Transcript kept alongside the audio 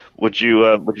would you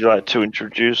like to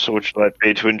introduce, or would you like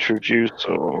me to introduce,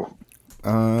 or?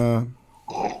 Uh,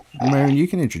 Marion, you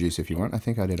can introduce if you want. I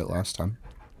think I did it last time.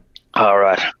 All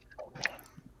right.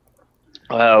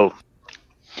 Well,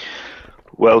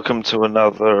 welcome to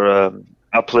another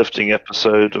uplifting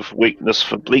episode of Weakness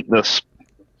for Bleakness,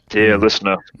 dear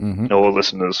listener, Mm-hmm. or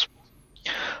listeners.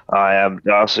 I am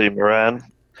Darcy Moran,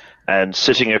 and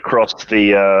sitting across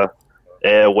the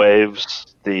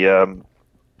airwaves, the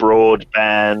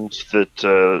broadband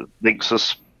that links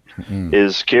us,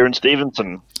 is Kieran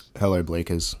Stevenson. Hello,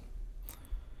 Bleakers.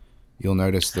 You'll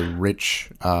notice the rich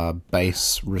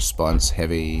bass response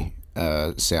heavy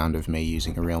sound of me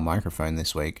using a real microphone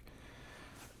this week.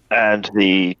 And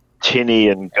the tinny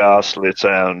and ghastly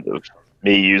sound of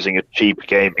me using a cheap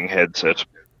gaming headset.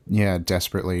 Yeah,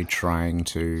 desperately trying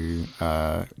to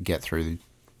get through the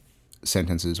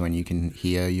sentences when you can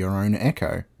hear your own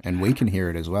echo. And we can hear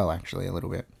it as well, actually, a little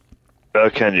bit. Oh,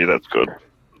 can you? That's good.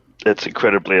 It's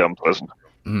incredibly unpleasant.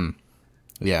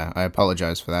 Yeah, I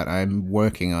apologize for that. I'm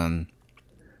working on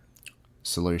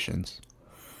solutions.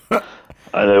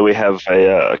 I know we have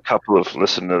a couple of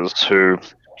listeners who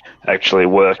actually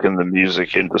work in the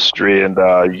music industry and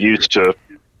are used to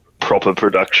proper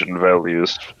production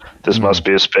values. This must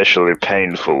be especially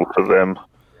painful for them.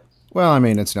 Well, I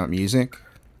mean, it's not music.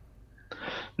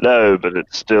 No, but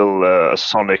it's still a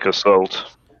sonic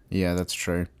assault. Yeah, that's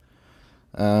true.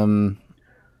 All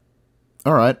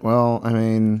right, well, I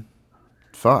mean,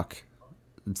 fuck.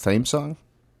 Theme song?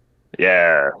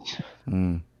 Yeah.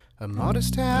 A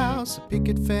modest house, a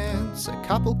picket fence, a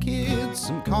couple kids,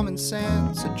 some common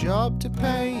sense, a job to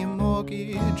pay your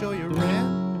mortgage or your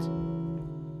rent.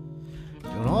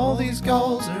 And all these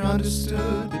goals are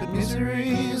understood, but misery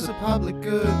is a public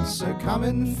good, so come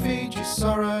and feed your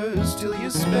sorrows till you're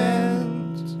spent.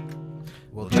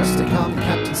 Well, just to come, the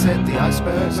captain said, the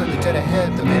iceberg's only dead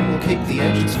ahead, the men will keep the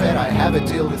engines fed, I have a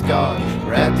deal with God.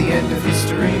 We're at the end of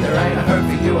history, there ain't a hope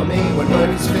for you or me, when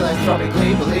workers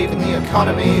philanthropically believe in the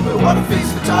economy. But what a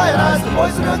feast for tired eyes, the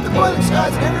poison earth, the boiling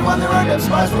skies, and everyone their own damn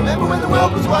spies. Remember when the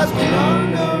world was wise? Well,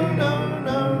 no.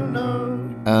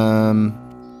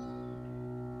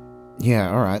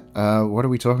 Yeah, alright, what are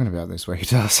we talking about this week,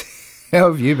 Darcy? How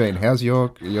have you been? How's your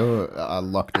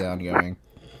lockdown going?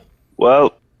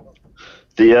 Well,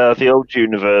 the old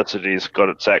university's got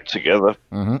its act together.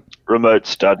 Mm-hmm. Remote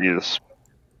studies,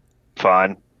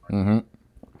 fine. Mm-hmm.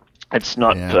 It's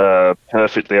not Yeah.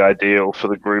 perfectly ideal for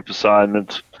the group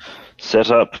assignment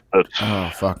setup, but Oh,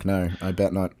 fuck no. I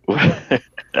bet not.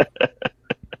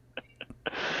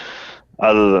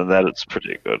 other than that, it's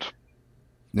pretty good.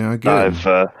 No, good.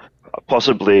 I've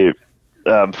possibly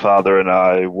father and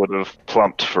I would have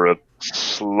plumped for a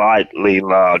slightly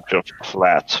larger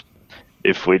flat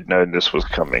if we'd known this was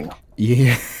coming.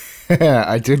 Yeah,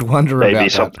 I did wonder Maybe about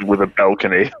that. something with a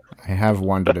balcony. I have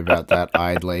wondered about that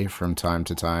idly from time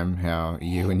to time, how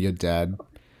you and your dad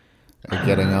are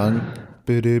getting on.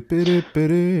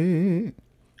 Biddy.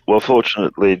 Well,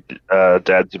 fortunately,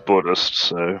 Dad's a Buddhist,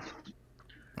 so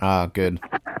Ah, good.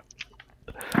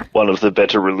 one of the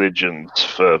better religions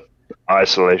for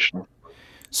isolation.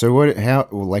 So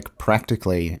like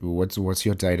practically, what's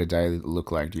your day-to-day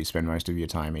look like? Do you spend most of your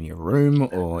time in your room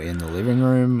or in the living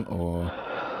room or?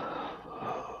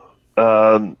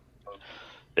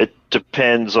 It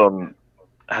depends on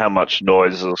how much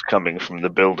noise is coming from the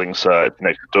building site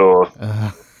next door.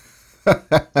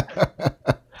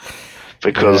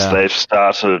 Because Yeah. they've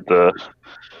started a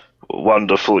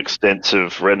wonderful,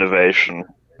 extensive renovation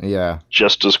Yeah.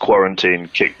 just as quarantine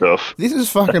kicked off. This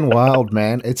is fucking wild,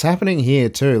 man. It's happening here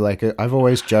too. Like, I've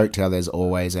always joked how there's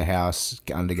always a house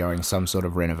undergoing some sort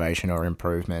of renovation or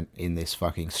improvement in this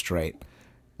fucking street.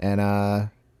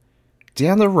 And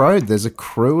down the road there's a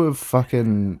crew of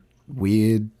fucking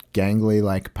weird, gangly,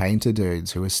 like, painter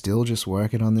dudes who are still just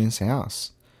working on this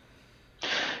house.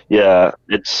 Yeah,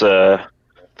 it's the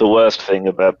worst thing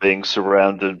about being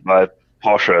surrounded by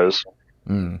poshos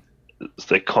is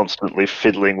they're constantly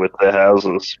fiddling with their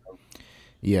houses.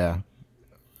 Yeah.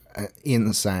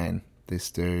 Insane.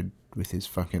 This dude with his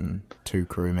fucking 2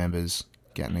 crew members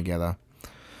getting together.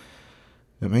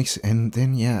 And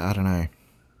then, yeah, I don't know.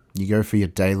 You go for your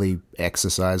daily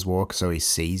exercise walk so he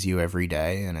sees you every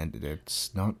day, and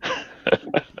it's not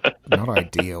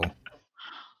ideal.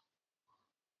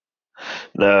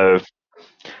 No.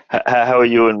 How are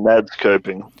you and Mads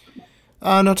coping?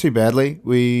 Not too badly.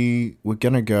 We were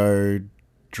going to go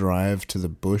drive to the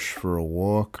bush for a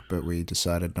walk, but we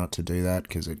decided not to do that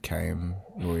because we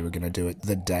were going to do it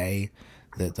the day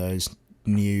that those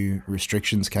new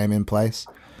restrictions came in place.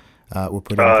 Were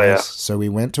put in place. Yeah. So we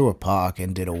went to a park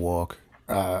and did a walk.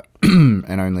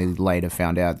 and only later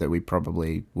found out that we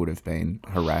probably would have been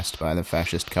harassed by the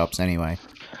fascist cops anyway.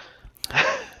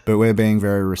 But we're being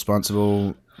very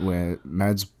responsible.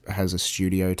 Mads has a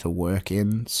studio to work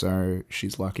in, so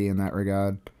she's lucky in that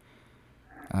regard.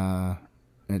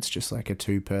 It's just like a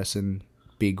 2-person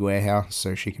big warehouse,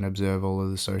 so she can observe all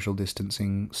of the social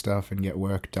distancing stuff and get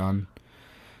work done.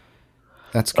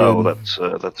 That's good.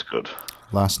 Oh, that's good.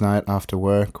 Last night after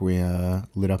work, we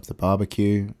lit up the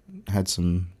barbecue, had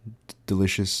some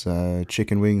delicious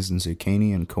chicken wings and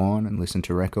zucchini and corn, and listened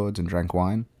to records and drank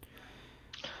wine.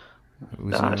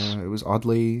 Nice. It was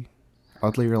oddly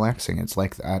relaxing. It's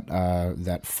like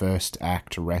that first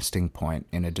act resting point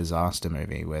in a disaster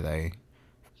movie where they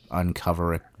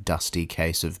uncover a dusty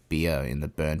case of beer in the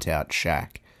burnt out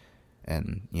shack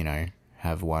and,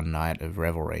 have one night of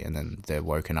revelry, and then they're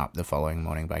woken up the following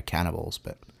morning by cannibals.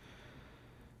 But,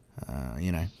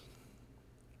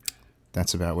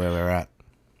 that's about where we're at.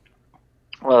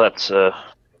 Well, that's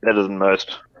better than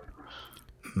most.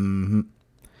 Mm-hmm.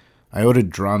 I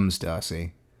ordered drums,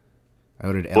 Darcy. I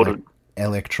ordered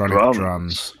electronic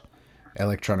drums.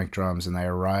 Electronic drums, and they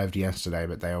arrived yesterday,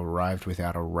 but they arrived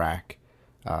without a rack,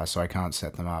 so I can't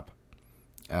set them up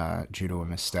due to a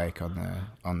mistake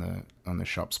on the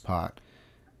shop's part.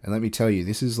 And let me tell you,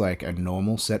 this is like a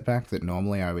normal setback that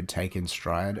normally I would take in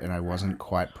stride, and I wasn't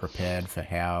quite prepared for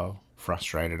how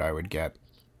frustrated I would get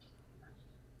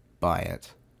by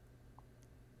it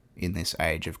in this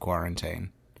age of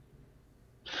quarantine.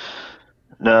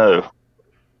 No.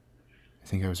 I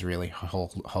think I was really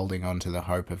holding on to the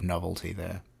hope of novelty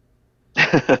there.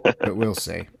 But we'll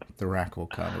see. The rack will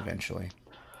come eventually.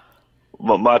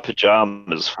 Well, my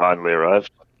pajamas finally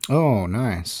arrived. Oh,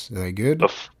 nice. Are they good?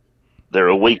 They're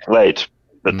a week late,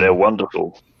 but they're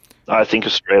wonderful. I think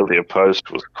Australia Post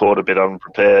was caught a bit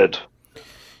unprepared.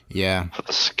 Yeah. For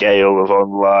the scale of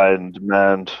online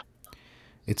demand.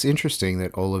 It's interesting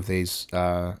that all of these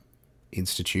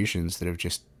institutions that have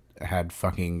just had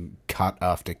fucking cut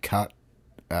after cut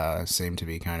seem to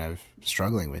be kind of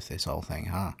struggling with this whole thing,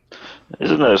 huh?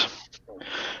 Isn't it?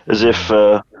 As if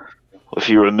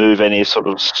you remove any sort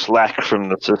of slack from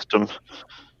the system,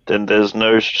 then there's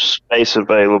no space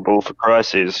available for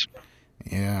crises.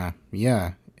 Yeah,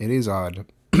 it is odd.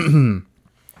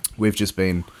 We've just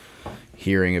been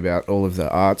hearing about all of the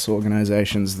arts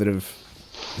organisations that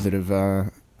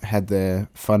have had their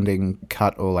funding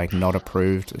cut or like not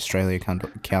approved. Australia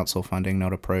Council funding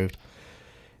not approved,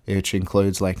 which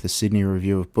includes like the Sydney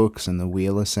Review of Books and the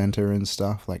Wheeler Centre and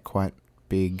stuff, like quite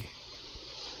big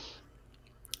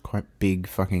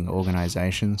fucking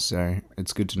organisations. So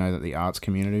it's good to know that the arts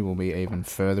community will be even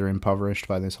further impoverished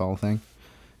by this whole thing.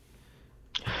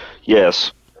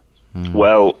 Yes.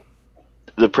 Well,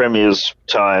 the Premier's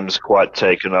time's quite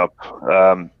taken up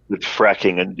with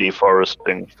fracking and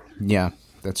deforesting. Yeah,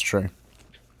 that's true.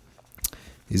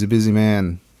 He's a busy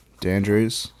man,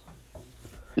 D'Andrews.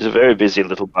 He's a very busy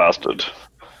little bastard.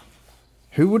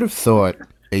 Who would have thought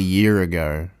a year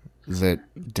ago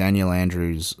that Daniel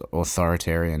Andrews'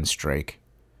 authoritarian streak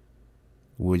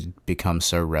would become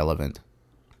so relevant?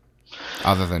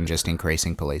 Other than just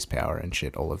increasing police power and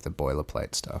shit, all of the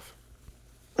boilerplate stuff.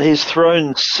 He's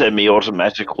thrown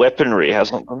semi-automatic weaponry,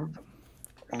 hasn't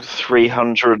he?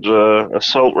 300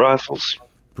 assault rifles.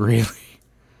 Really?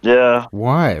 Yeah.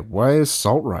 Why? Why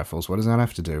assault rifles? What does that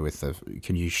have to do with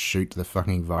can you shoot the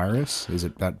fucking virus? Is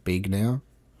it that big now?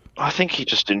 I think he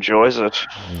just enjoys it.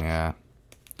 Yeah.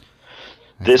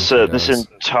 This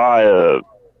entire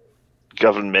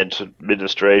government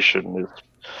administration is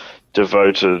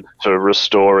devoted to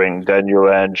restoring Daniel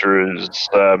Andrews'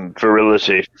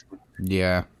 virility.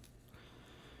 Yeah.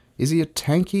 Is he a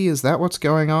tanky? Is that what's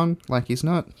going on? Like, he's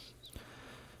not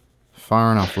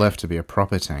far enough left to be a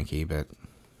proper tanky, but...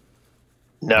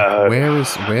 No.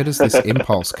 Where does this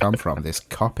impulse come from, this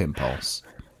cop impulse?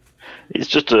 He's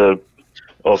just a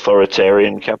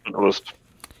authoritarian capitalist.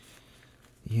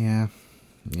 Yeah.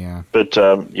 But,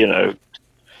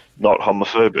 not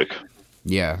homophobic.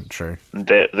 Yeah, true.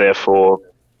 Therefore,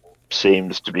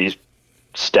 seems to be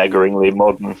staggeringly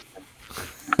modern.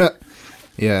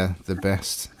 Yeah, the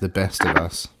best of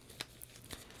us.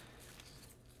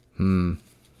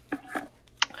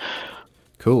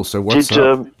 Cool. So what's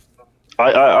up?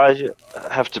 I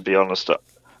have to be honest.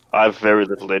 I have very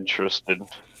little interest in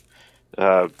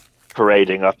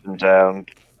parading up and down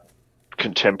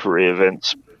contemporary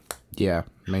events. Yeah,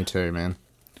 me too, man.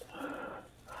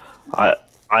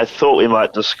 I thought we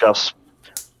might discuss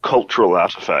cultural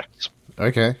artifacts.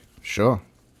 Okay, sure.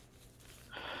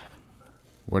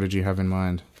 What did you have in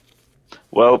mind?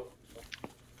 Well,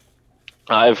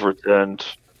 I've returned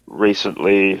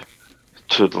recently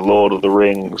to The Lord of the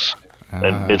Rings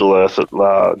and Middle Earth at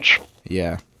large,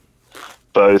 Yeah.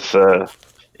 both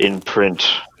in print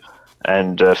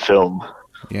and film.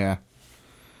 Yeah.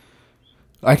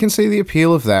 I can see the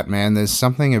appeal of that, man. There's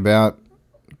something about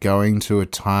going to a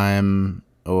time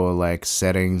or like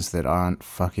settings that aren't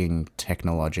fucking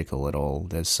technological at all.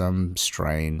 There's some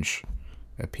strange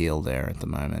appeal there at the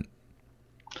moment.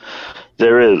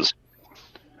 There is.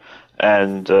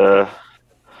 And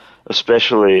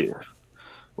especially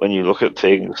when you look at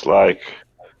things like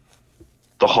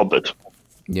The Hobbit,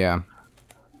 Yeah.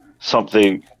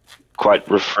 something quite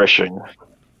refreshing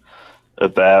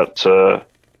about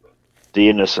the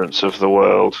innocence of the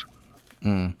world.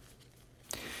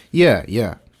 Yeah,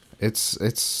 yeah.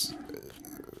 It's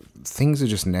things are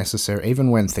just necessary.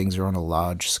 Even when things are on a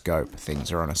large scope,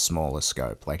 things are on a smaller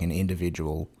scope. Like an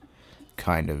individual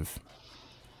kind of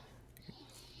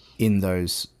in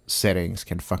those settings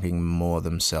can fucking moor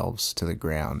themselves to the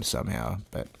ground somehow.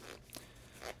 But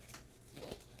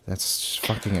that's just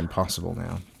fucking impossible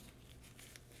now.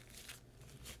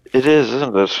 It is,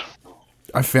 isn't it?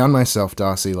 I found myself,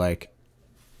 Darcy, like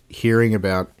hearing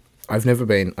about. I've never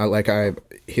been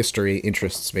history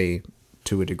interests me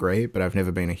to a degree, but I've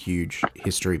never been a huge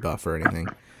history buff or anything.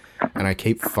 And I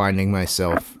keep finding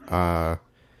myself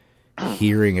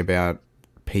hearing about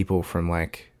people from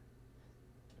like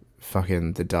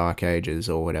fucking the Dark Ages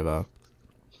or whatever.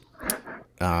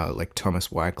 Like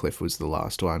Thomas Wycliffe was the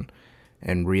last one,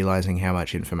 and realizing how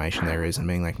much information there is and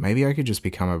being like, maybe I could just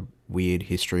become a weird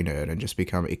history nerd and just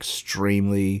become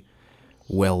extremely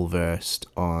well versed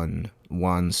on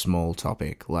one small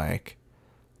topic, like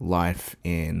life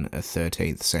in a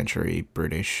 13th century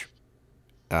British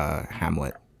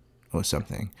Hamlet or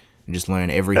something, and just learn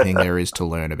everything there is to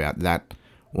learn about that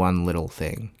one little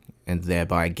thing, and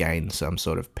thereby gain some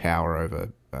sort of power over,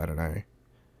 I don't know,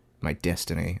 my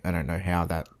destiny. I don't know how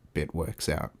that bit works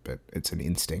out, but it's an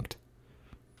instinct.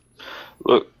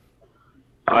 Look,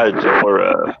 I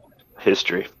adore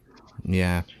history.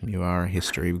 Yeah, you are a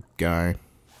history guy.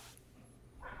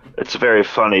 It's a very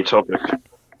funny topic.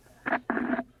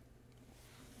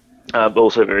 But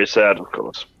also very sad, of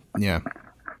course. Yeah,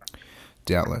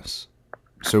 doubtless.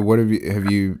 So what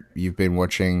you've been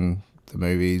watching the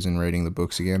movies and reading the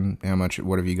books again?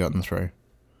 What have you gotten through?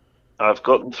 I've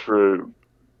gotten through,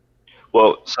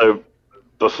 well, so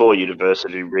before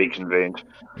university reconvened,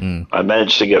 I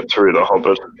managed to get through The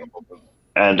Hobbit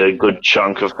and a good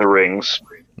chunk of The Rings.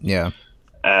 Yeah.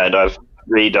 And I've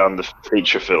redone the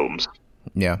feature films.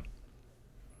 Yeah.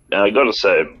 And I gotta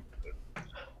say,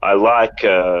 I like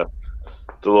The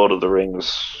Lord of the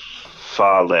Rings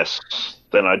far less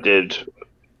than I did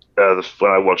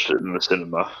when I watched it in the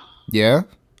cinema. Yeah?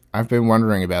 I've been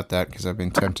wondering about that because I've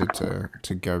been tempted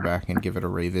to go back and give it a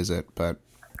revisit, but...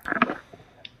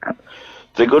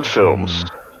 They're good films,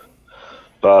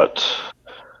 but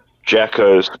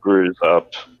Jacko screws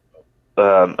up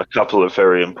a couple of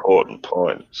very important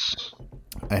points.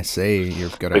 I see.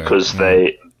 You've got to... Because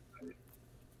they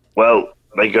go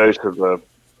to the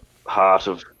heart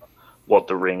of what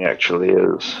the ring actually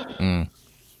is.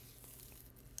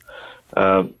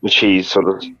 Which he sort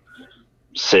of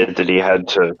said that he had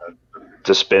to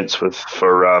dispense with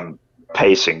for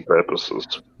pacing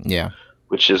purposes. Yeah.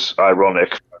 Which is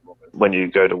ironic when you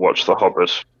go to watch The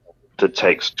Hobbit that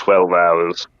takes 12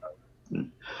 hours,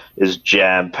 is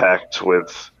jam-packed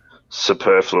with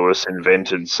superfluous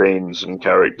invented scenes and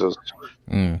characters.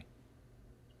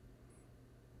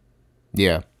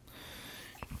 Yeah.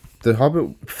 The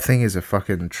Hobbit thing is a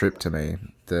fucking trip to me.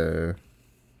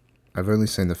 I've only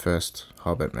seen the first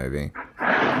Hobbit movie.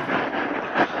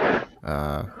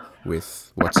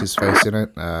 With what's his face in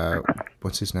it?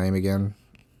 What's his name again?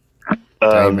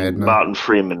 Dame Edna? Martin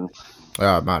Freeman.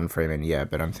 Oh, Martin Freeman, yeah,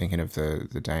 but I'm thinking of the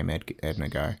Dame Edna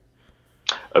guy.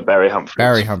 Barry Humphries.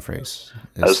 Barry Humphries.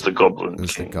 As the Goblin King.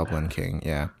 As the Goblin King,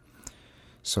 yeah.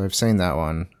 So I've seen that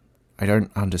one. I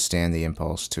don't understand the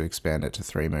impulse to expand it to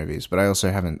 3 movies, but I also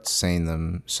haven't seen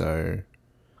them, so...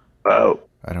 Well,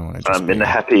 I don't want to just... I'm in a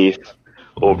happy,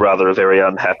 or rather a very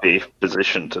unhappy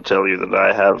position to tell you that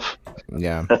I have.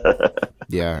 Yeah.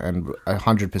 Yeah, and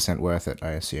 100% worth it,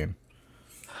 I assume.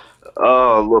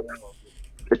 Oh, look,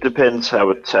 it depends how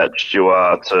attached you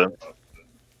are to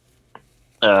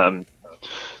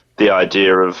the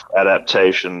idea of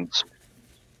adaptations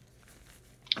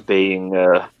being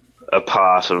a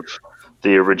part of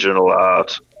the original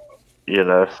art, you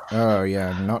know. Oh,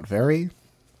 yeah, not very?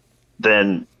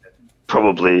 Then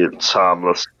probably it's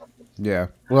harmless. Yeah.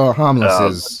 Well, harmless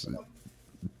is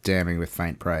damning with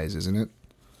faint praise, isn't it?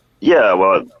 Yeah,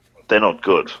 well, they're not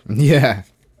good. Yeah.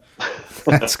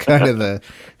 That's kind of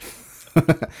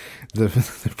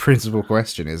the principal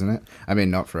question, isn't it? I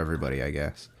mean, not for everybody, I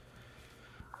guess.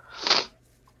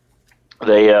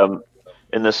 They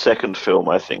in the second film,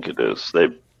 I think it is, they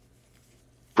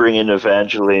bring in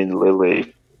Evangeline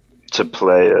Lilly to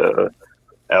play a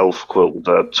elf called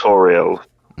Toriel,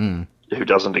 who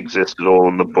doesn't exist at all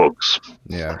in the books.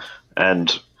 Yeah.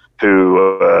 And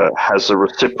who has a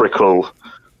reciprocal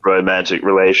romantic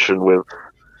relation with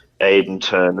Aidan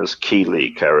Turner's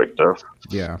Keeley character.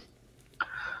 Yeah.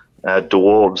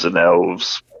 Dwarves and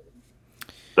elves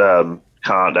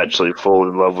can't actually fall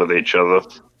in love with each other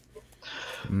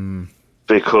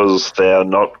because they are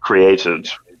not created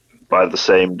by the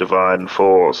same divine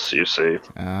force, you see.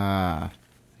 Ah,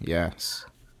 yes.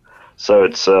 So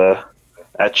it's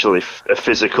actually a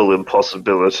physical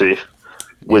impossibility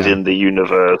within the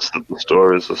universe that the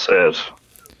stories are set.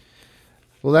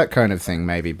 Well, that kind of thing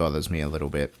maybe bothers me a little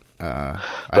bit. But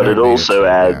it also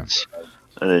adds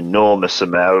an enormous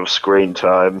amount of screen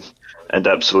time and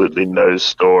absolutely no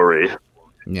story.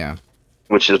 Yeah.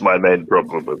 Which is my main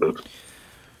problem with it.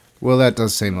 Well, that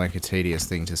does seem like a tedious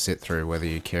thing to sit through, whether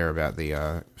you care about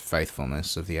the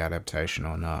faithfulness of the adaptation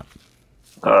or not.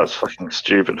 Oh, it's fucking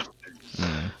stupid.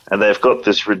 And they've got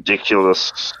this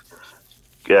ridiculous...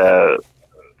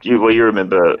 you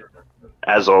remember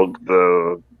Azog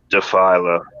the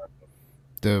Defiler,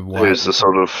 who's the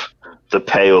sort of the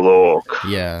pale orc.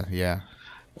 Yeah, yeah.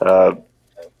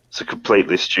 It's a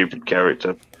completely stupid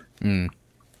character who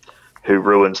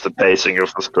ruins the pacing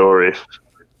of the story.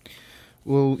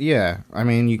 Well, yeah. I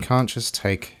mean, you can't just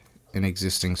take an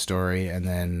existing story and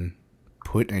then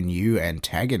put a new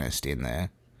antagonist in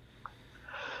there.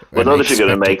 Well, not if you're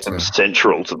going to make them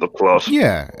central to the plot.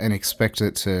 Yeah, and expect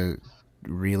it to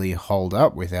really hold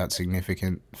up without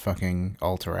significant fucking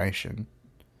alteration.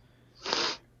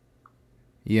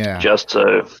 Yeah. Just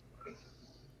so.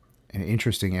 An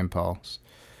interesting impulse.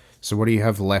 So what do you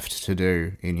have left to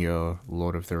do in your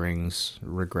Lord of the Rings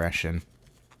regression?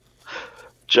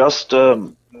 Just,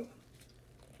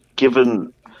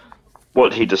 given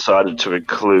what he decided to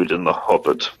include in The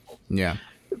Hobbit, yeah,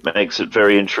 it makes it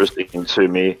very interesting to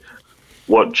me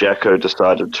what Jacko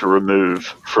decided to remove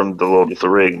from The Lord of the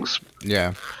Rings.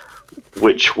 Yeah.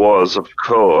 Which was, of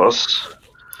course,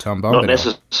 Tom Bombadil. Not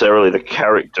necessarily the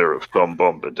character of Tom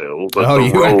Bombadil, but the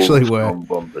you role actually of were. Tom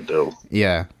Bombadil.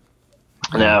 Yeah.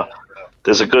 Now,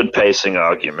 there's a good pacing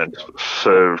argument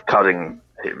for cutting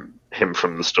him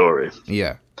from the story.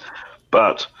 Yeah.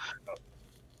 But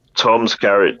Tom's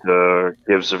character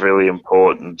gives a really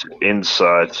important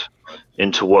insight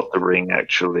into what the ring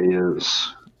actually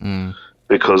is.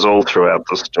 Because all throughout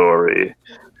the story,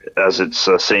 as it's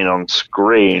seen on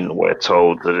screen, we're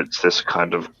told that it's this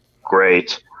kind of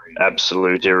great,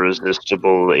 absolute,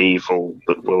 irresistible evil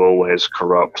that will always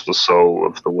corrupt the soul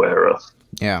of the wearer.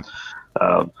 Yeah.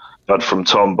 But from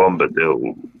Tom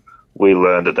Bombadil, we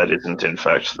learn that that isn't in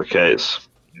fact the case.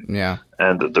 Yeah.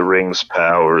 And that the ring's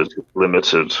power is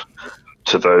limited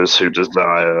to those who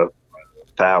desire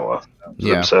power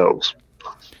themselves.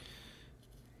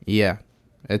 Yeah.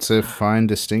 It's a fine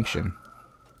distinction.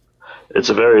 It's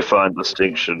a very fine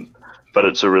distinction, but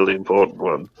it's a really important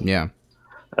one. Yeah.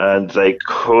 And they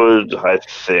could, I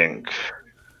think,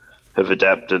 have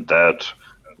adapted that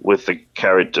with the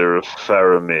character of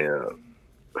Faramir,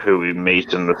 who we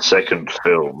meet in the second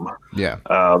film. Yeah.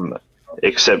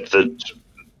 Except that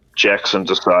Jackson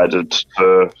decided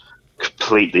to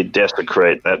completely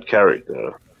desecrate that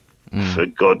character for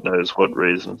God knows what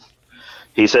reason.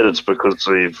 He said it's because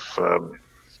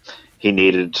he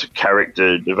needed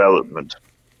character development,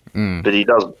 but he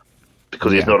doesn't,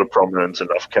 because he's not a prominent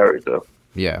enough character.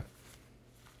 Yeah.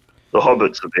 The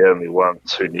hobbits are the only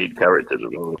ones who need character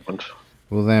development.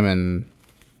 Well, them and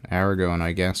Aragorn,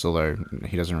 I guess, although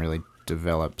he doesn't really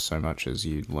develop so much as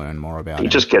you learn more about him. He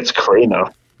just gets cleaner.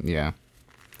 Yeah.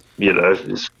 You know,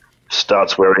 he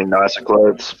starts wearing nicer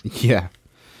clothes. Yeah.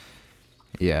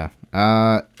 Yeah.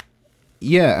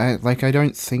 Yeah, I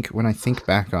don't think, when I think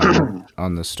back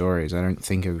on the stories, I don't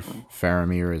think of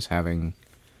Faramir as having,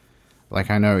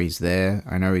 like, I know he's there,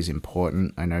 I know he's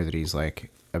important, I know that he's, like,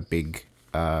 a big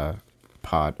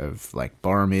part of, like,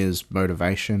 Boromir's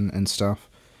motivation and stuff,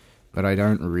 but I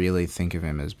don't really think of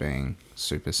him as being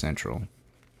super central.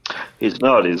 He's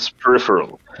not, he's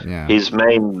peripheral. Yeah. His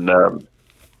main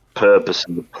purpose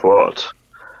in the plot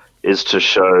is to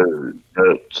show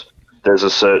that there's a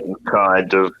certain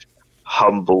kind of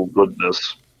humble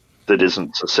goodness that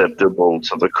isn't susceptible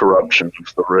to the corruption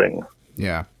of the ring.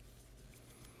 Yeah.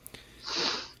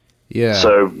 Yeah.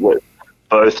 So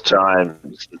both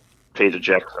times Peter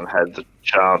Jackson had the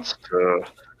chance to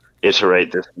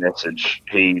iterate this message,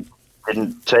 he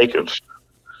didn't take it.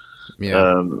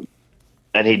 Yeah.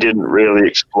 And he didn't really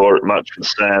explore it much with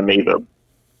Sam either.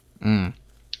 Mm.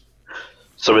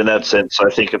 So in that sense, I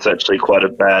think it's actually quite a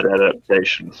bad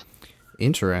adaptation because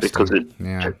Interesting. it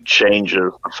Yeah.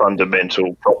 changes the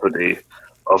fundamental property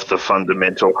of the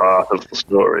fundamental heart of the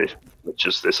story, which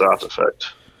is this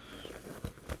artifact.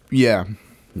 Yeah.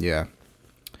 Yeah.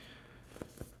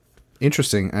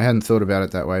 Interesting. I hadn't thought about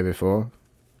it that way before.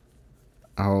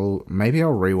 Maybe I'll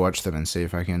rewatch them and see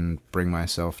if I can bring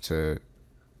myself to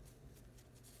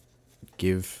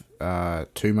give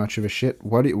too much of a shit.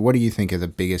 What do you think are the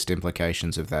biggest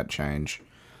implications of that change,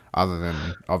 other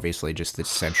than obviously just the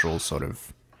central sort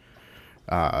of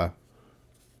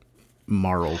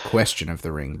moral question of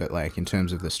the ring? But like in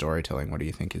terms of the storytelling, what do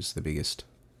you think is the biggest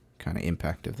kind of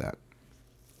impact of that?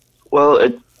 Well,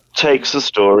 it takes the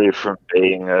story from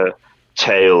being a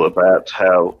tale about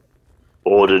how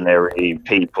ordinary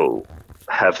people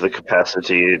have the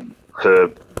capacity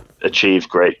to achieve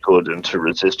great good and to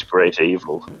resist great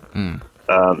evil,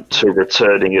 to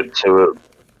returning it to a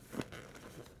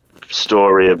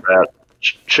story about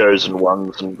chosen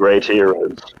ones and great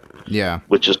heroes, Yeah.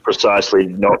 which is precisely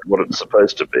not what it's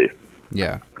supposed to be.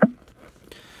 Yeah.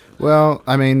 Well,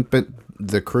 I mean, but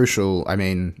the crucial, I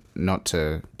mean, not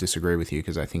to disagree with you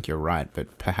because I think you're right,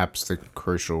 but perhaps the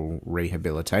crucial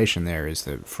rehabilitation there is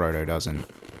that Frodo doesn't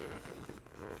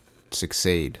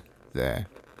succeed there.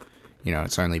 You know,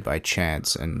 it's only by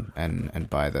chance and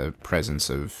by the presence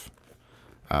of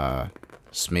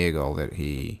Smeagol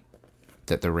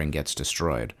that the ring gets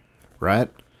destroyed, right?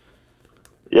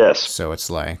 Yes. So it's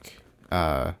like,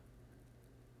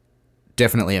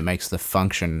 definitely it makes the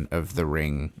function of the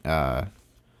ring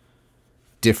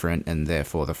different, and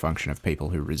therefore the function of people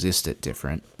who resist it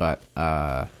different. But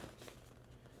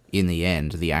in the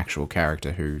end, the actual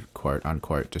character who quote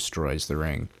unquote destroys the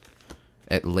ring,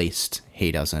 at least he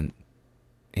isn't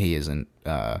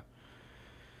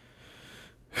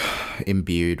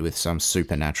imbued with some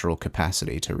supernatural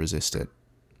capacity to resist it.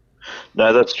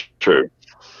 No, that's true.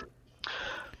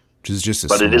 Which is just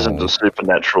but it isn't a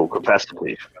supernatural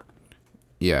capacity.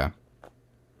 Yeah.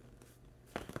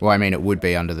 Well, I mean, it would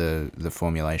be under the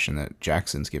formulation that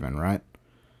Jackson's given, right?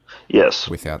 Yes.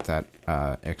 Without that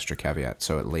extra caveat.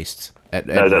 So at least...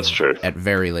 No, that's true. At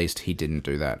very least, he didn't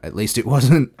do that. At least it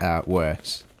wasn't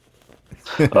worse.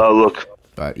 Oh, look.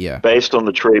 But, yeah. Based on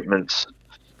the treatments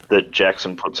that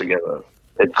Jackson put together,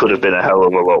 it could have been a hell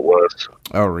of a lot worse.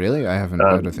 Oh, really? I haven't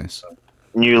heard of this.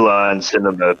 New Line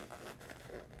Cinema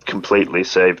completely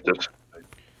saved it.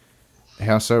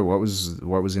 How so? What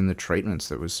was in the treatments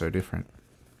that was so different?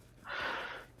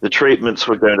 The treatments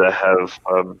were going to have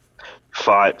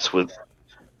fights with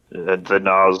the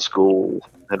Nazgul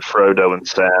and Frodo and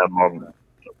Sam on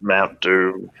Mount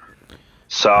Doom.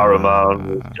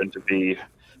 Saruman was going to be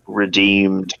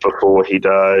redeemed before he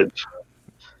died.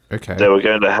 Okay. They were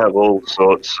going to have all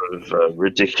sorts of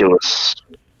ridiculous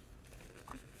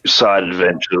side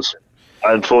adventures.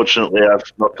 Unfortunately, I've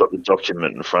not got the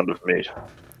document in front of me.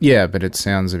 Yeah, but it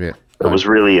sounds a bit... It was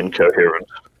really incoherent.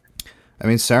 I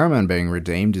mean, Saruman being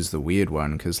redeemed is the weird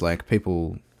one, because, like,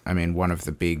 people... I mean, one of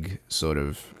the big sort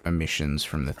of omissions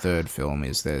from the third film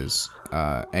is there's...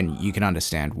 and you can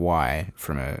understand why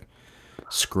from a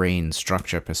screen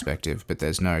structure perspective, but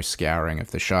there's no scouring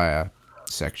of the Shire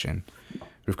section.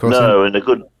 But of course... No, and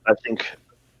I think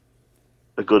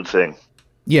a good thing.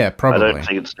 Yeah, probably. I don't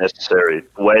think it's necessary.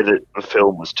 The way that the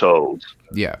film was told...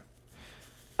 Yeah.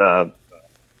 The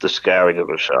scouring of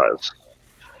the Shires.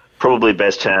 Probably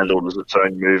best handled as its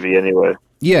own movie anyway.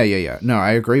 Yeah. No,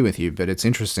 I agree with you, but it's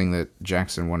interesting that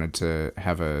Jackson wanted to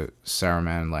have a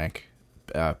Saruman, like,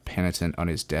 penitent on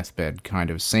his deathbed kind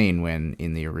of scene when,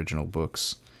 in the original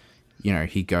books, you know,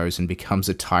 he goes and becomes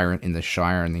a tyrant in the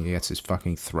Shire and then he gets his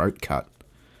fucking throat cut.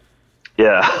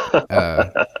 Yeah.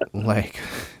 Like,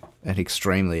 an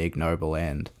extremely ignoble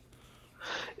end.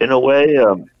 In a way,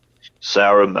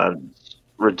 Saruman's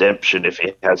redemption, if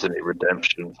he has any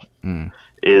redemption,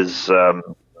 is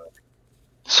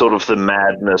sort of the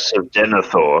madness of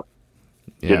Denethor.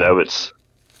 Yeah. You know, it's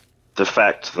the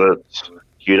fact that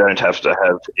you don't have to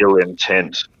have ill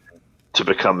intent to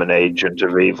become an agent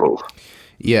of evil.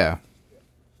 Yeah.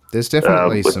 There's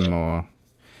definitely some more...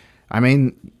 I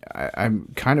mean, I'm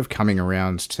kind of coming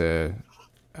around to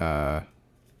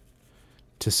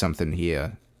something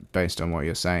here based on what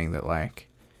you're saying, that, like,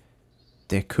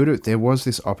 there was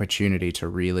this opportunity to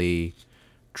really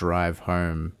drive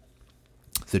home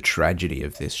the tragedy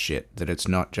of this shit, that it's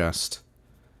not just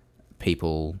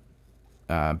people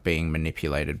being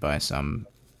manipulated by some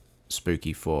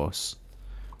spooky force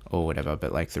or whatever,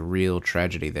 but, like, the real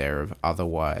tragedy there of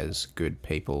otherwise good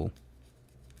people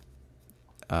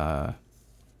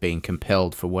being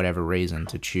compelled for whatever reason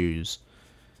to choose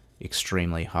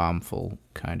extremely harmful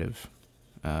kind of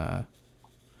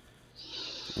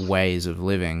ways of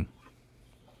living.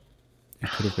 It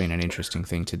could have been an interesting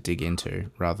thing to dig into,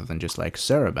 rather than just like,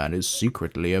 Saruman is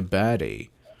secretly a baddie.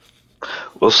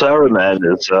 Well, Saruman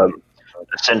is a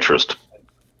centrist.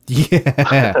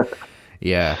 Yeah.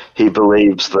 Yeah. He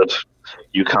believes that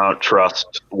you can't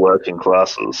trust working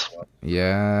classes.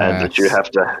 Yeah. And that you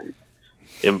have to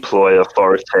employ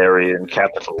authoritarian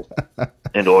capital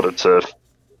in order to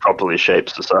properly shape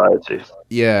society.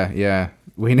 Yeah.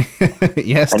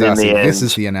 Yes, and Darcy, in the end, this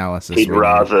is the analysis. He'd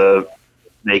rather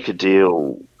make a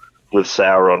deal with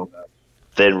Sauron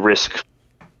than risk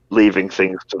leaving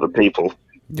things to the people.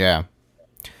 Yeah.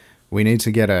 We need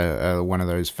to get a one of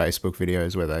those Facebook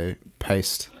videos where they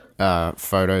paste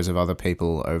photos of other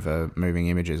people over moving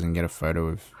images and get a photo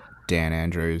of Dan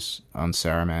Andrews on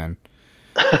Saruman.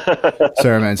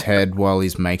 Saruman's head while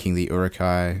he's making the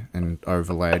Uruk-hai and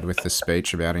overlaid with the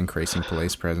speech about increasing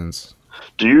police presence.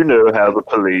 Do you know how the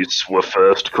police were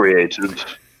first created?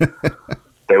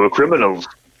 They were criminals.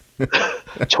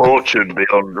 Tortured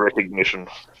beyond recognition.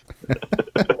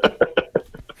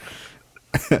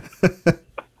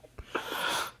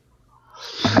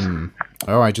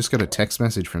 Oh, I just got a text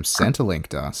message from Centrelink,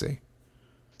 Darcy.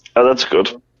 Oh, that's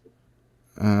good.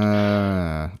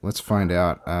 Let's find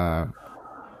out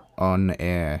on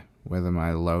air whether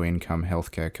my low-income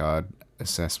healthcare card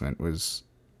assessment was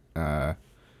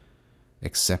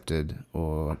accepted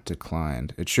or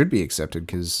declined. It should be accepted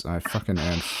because I fucking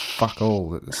earned fuck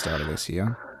all at the start of this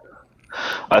year.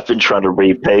 I've been trying to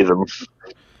repay them.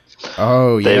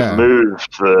 Oh, yeah. They've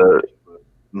moved the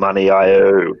money I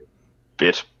owe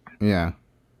bit. Yeah.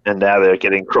 And now they're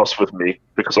getting cross with me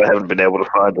because I haven't been able to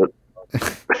find it.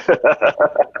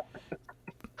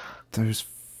 Those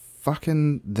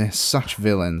fucking... They're such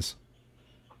villains.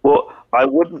 Well, I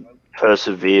wouldn't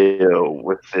persevere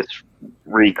with this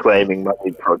reclaiming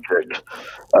money project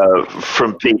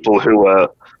from people who are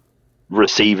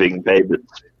receiving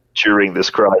payments during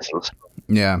this crisis.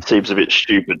 Yeah. It seems a bit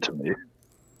stupid to me.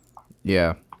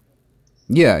 Yeah.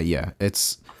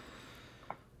 It's...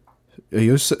 Are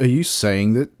you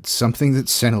saying that something that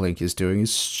Centrelink is doing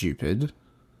is stupid?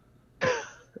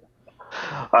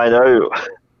 I know.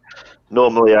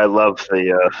 Normally, I love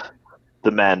the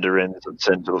mandarins at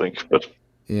Centrelink, but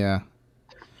yeah.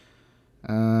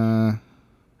 All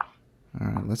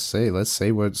right. Let's see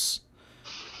what's.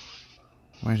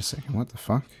 Wait a second. What the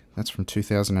fuck? That's from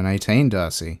 2018,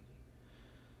 Darcy.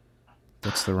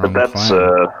 That's the wrong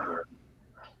claim.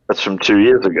 That's from 2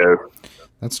 years ago.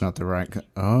 That's not the right...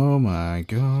 Oh my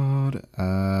god.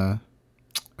 I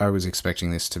was expecting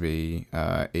this to be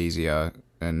easier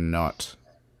and not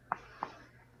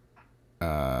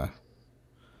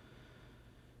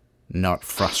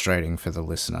frustrating for the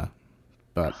listener.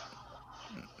 But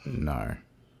no.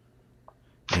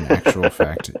 In actual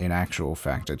fact,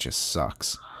 it just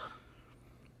sucks.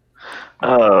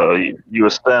 Oh, you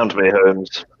astound me,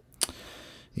 Holmes.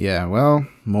 Yeah, well,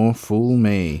 more fool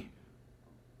me.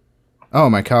 Oh,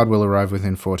 my card will arrive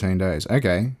within 14 days.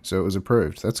 Okay, so it was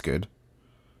approved. That's good.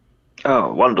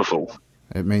 Oh, wonderful.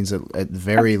 It means that at the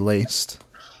very least,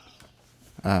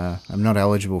 I'm not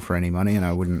eligible for any money, and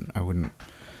I wouldn't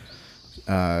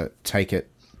take it.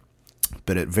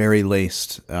 But at very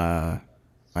least, I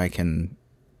can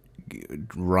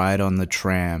ride on the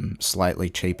tram slightly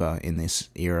cheaper in this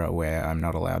era where I'm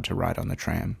not allowed to ride on the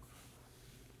tram.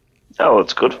 Oh,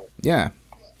 that's good. Yeah.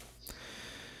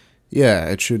 Yeah,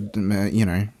 it should,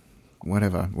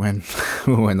 whatever. When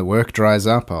the work dries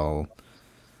up, I'll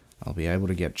be able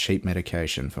to get cheap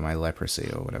medication for my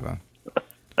leprosy or whatever.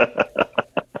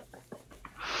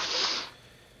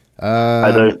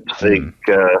 I don't think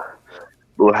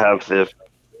we'll have the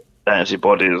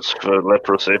antibodies for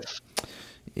leprosy.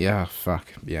 Yeah, fuck,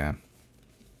 yeah.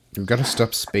 We've got to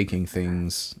stop speaking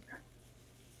things.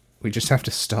 We just have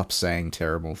to stop saying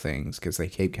terrible things because they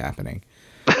keep happening.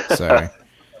 So...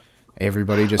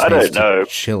 Everybody just needs to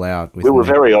chill out. We were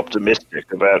very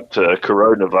optimistic about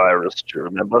coronavirus, do you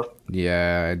remember?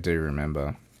 Yeah, I do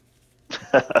remember.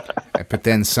 But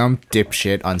then some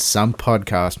dipshit on some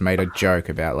podcast made a joke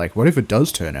about, like, what if it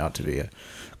does turn out to be a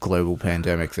global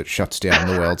pandemic that shuts down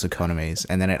the world's economies?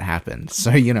 And then it happened.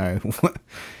 So,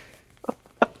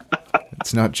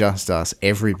 it's not just us.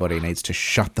 Everybody needs to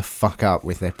shut the fuck up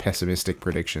with their pessimistic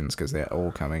predictions because they're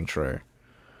all coming true.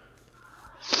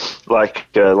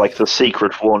 Like the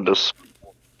secret warned us.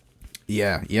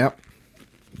 Yeah, yep,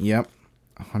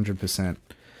 100%.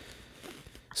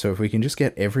 So if we can just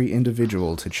get every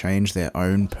individual to change their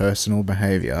own personal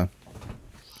behaviour,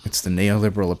 it's the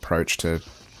neoliberal approach to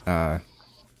to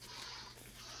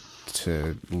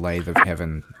Lathe of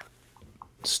Heaven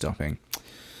stopping.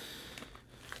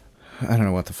 I don't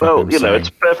know what the fuck I'm saying. It's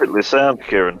perfectly sound,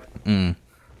 Kieran. I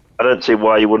don't see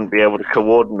why you wouldn't be able to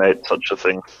coordinate such a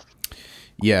thing.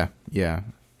 Yeah.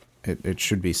 It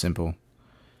should be simple.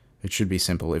 It should be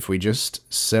simple. If we just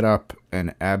set up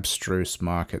an abstruse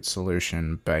market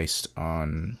solution based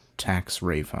on tax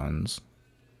refunds,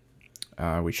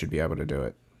 we should be able to do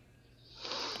it.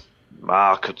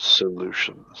 Market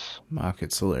solutions.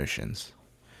 Market solutions.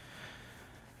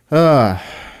 I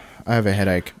have a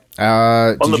headache.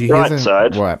 On the bright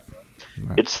side, what?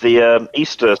 It's the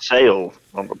Easter sale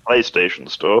on the PlayStation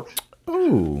Store.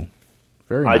 Ooh,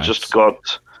 very nice. I just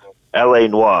got L.A.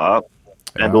 Noire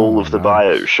and all of the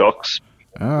Bioshocks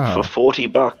for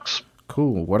 $40.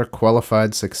 Cool. What a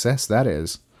qualified success that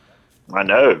is. I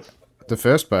know. The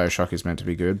first Bioshock is meant to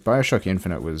be good. Bioshock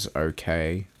Infinite was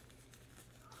okay.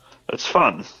 It's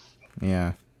fun.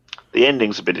 Yeah. The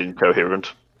ending's a bit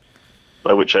incoherent,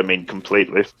 by which I mean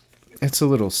completely. It's a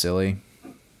little silly.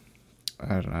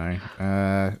 I don't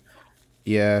know.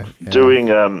 Yeah. Doing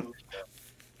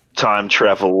time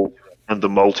travel and the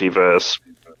multiverse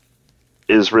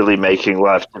is really making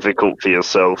life difficult for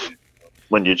yourself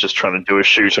when you're just trying to do a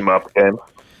shoot 'em up game.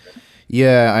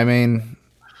 Yeah, I mean,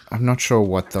 I'm not sure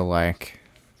what the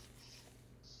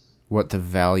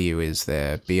value is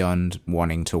there beyond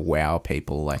wanting to wow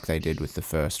people like they did with the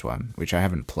first one, which I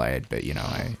haven't played, but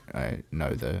I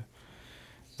know the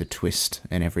twist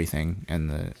and everything and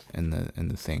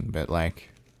the thing, but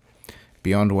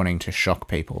beyond wanting to shock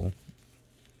people,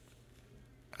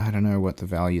 I don't know what the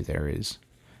value there is,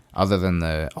 other than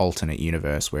the alternate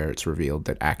universe where it's revealed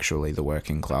that actually the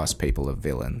working class people are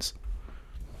villains.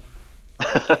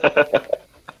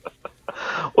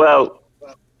 Well,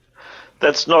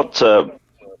 that's not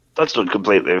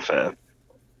completely fair,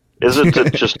 is it?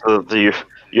 It's just that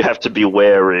you have to be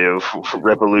wary of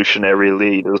revolutionary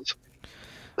leaders.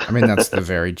 I mean, that's the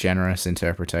very generous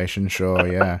interpretation, sure,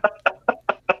 yeah.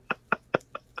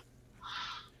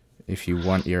 If you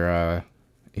want your,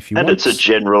 it's a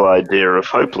general idea of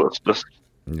hopelessness.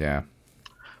 Yeah.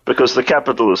 Because the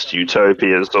capitalist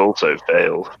utopia has also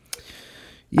failed.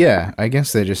 Yeah, I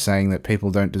guess they're just saying that people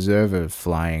don't deserve a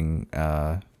flying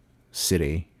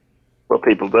city. Well,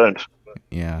 people don't.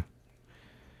 Yeah.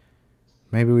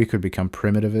 Maybe we could become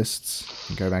primitivists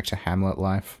and go back to Hamlet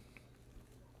life.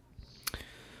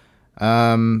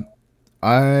 I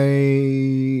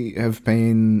have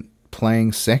been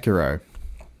playing Sekiro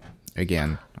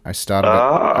again. I started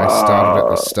at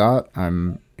the start.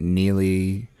 I'm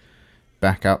nearly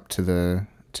back up to the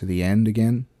end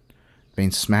again.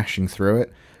 Been smashing through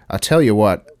it. I'll tell you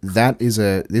what, this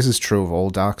is true of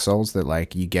all Dark Souls,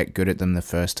 that you get good at them the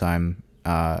first time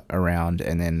around,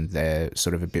 and then they're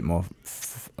sort of a bit more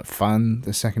fun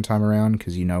the second time around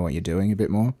because you know what you're doing a bit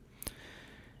more.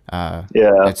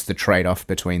 It's the trade-off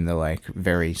between the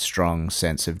very strong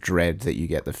sense of dread that you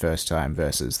get the first time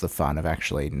versus the fun of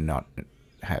actually not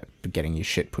getting your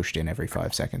shit pushed in every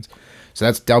 5 seconds. So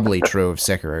that's doubly true of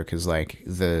Sekiro, because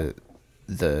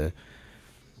the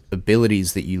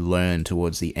abilities that you learn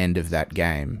towards the end of that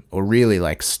game, or really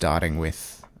starting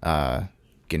with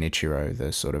Genichiro,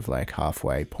 the sort of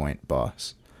halfway point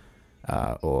boss,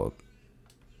 or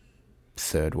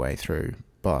third way through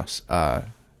boss,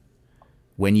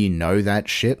 when you know that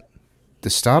shit, the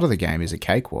start of the game is a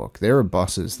cakewalk. There are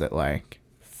bosses that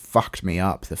fucked me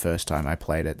up the first time I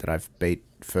played it that I've beat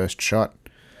first shot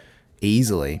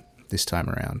easily this time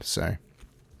around, so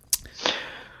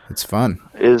it's fun.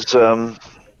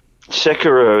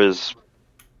 Sekiro is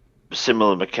a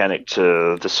similar mechanic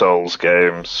to the Souls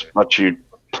games, but you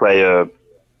play a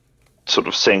sort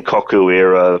of Senkoku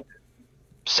era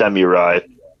samurai.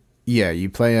 Yeah, you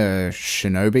play a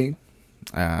shinobi.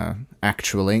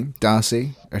 Actually,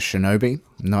 Darcy, a shinobi,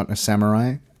 not a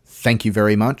samurai. Thank you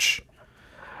very much.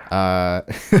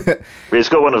 He's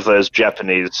got one of those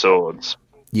Japanese swords.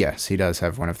 Yes, he does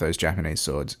have one of those Japanese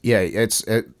swords. Yeah, it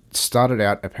started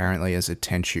out apparently as a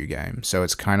Tenchu game, so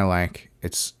it's kind of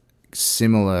it's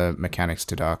similar mechanics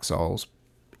to Dark Souls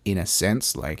in a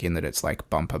sense, in that it's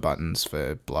bumper buttons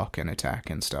for block and attack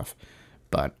and stuff,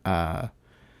 but a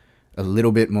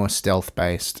little bit more stealth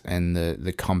based, and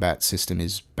the combat system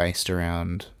is based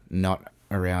around not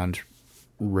around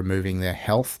removing their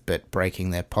health but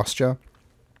breaking their posture.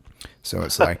 So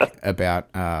it's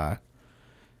about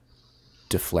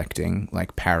deflecting,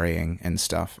 parrying and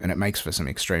stuff, and it makes for some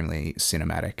extremely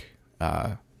cinematic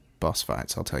boss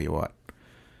fights, I'll tell you what.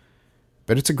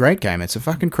 But it's a great game. It's a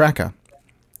fucking cracker.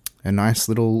 A nice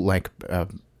little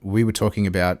we were talking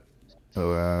about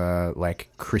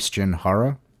Christian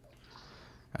horror.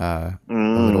 a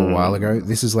little while ago.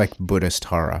 This is like Buddhist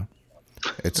horror.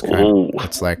 It's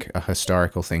like a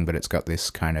historical thing, but it's got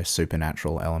this kind of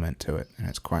supernatural element to it, and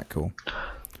it's quite cool.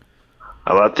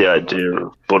 I like the idea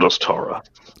of Buddhist horror.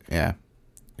 Yeah,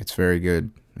 it's very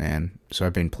good, man. So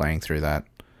I've been playing through that.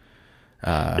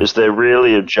 Is there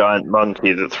really a giant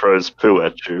monkey that throws poo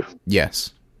at you?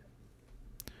 Yes.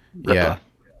 Yeah,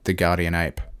 the guardian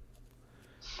ape.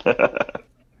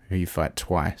 Who you fight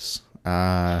twice.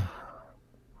 Yeah,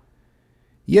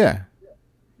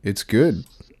 it's good.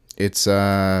 It's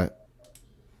just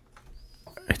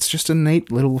a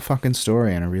neat little fucking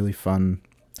story and a really fun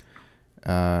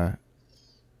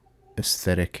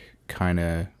aesthetic kind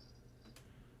of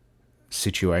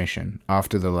situation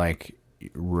after the like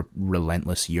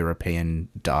relentless European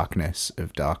darkness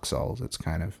of Dark Souls. It's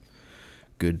kind of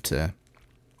good to,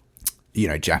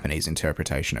 Japanese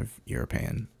interpretation of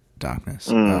European darkness.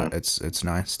 It's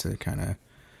nice to kind of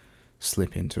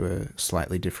slip into a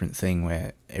slightly different thing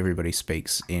where everybody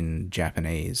speaks in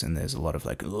Japanese and there's a lot of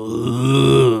like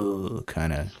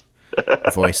kind of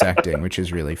voice acting, which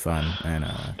is really fun. And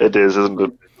it is, isn't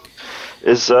it?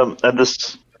 And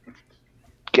this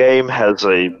game has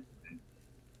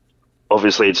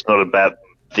obviously it's not about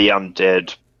the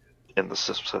undead in the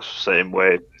same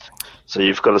way, so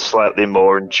you've got a slightly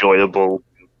more enjoyable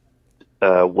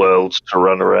world to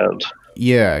run around.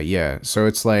 Yeah. So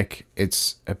it's like,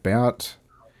 it's about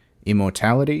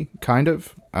immortality, kind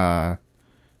of.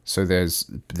 So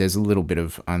there's a little bit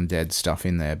of undead stuff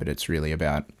in there, but it's really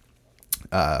about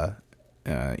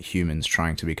humans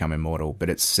trying to become immortal. But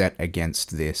it's set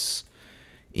against this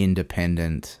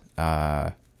independent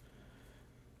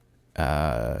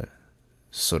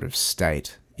sort of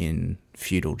state in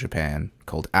feudal Japan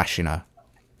called Ashina,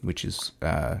 which is...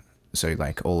 So,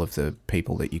 like, all of the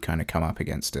people that you kind of come up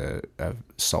against are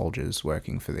soldiers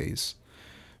working for the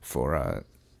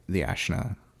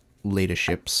Ashina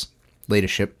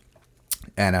leadership.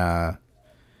 And,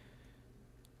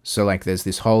 so, like, there's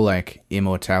this whole, like,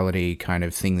 immortality kind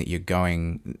of thing that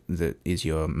is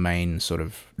your main sort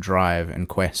of drive and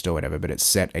quest or whatever, but it's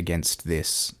set against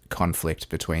this conflict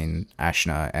between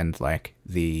Ashina and, like,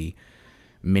 the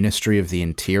Ministry of the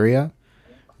Interior,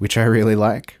 which I really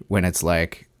like, when it's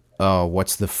like... oh,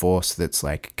 what's the force that's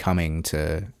like coming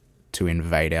to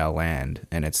invade our land?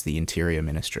 And it's the Interior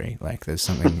Ministry. Like, there's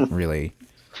something really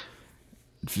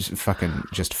fucking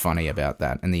just funny about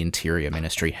that. And the Interior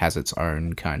Ministry has its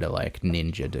own kind of like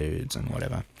ninja dudes and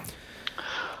whatever.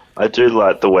 I do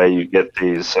like the way you get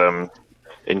these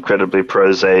incredibly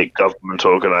prosaic government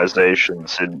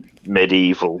organizations in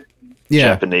medieval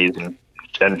Japanese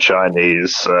and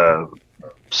Chinese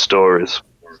stories.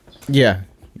 Yeah,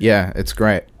 it's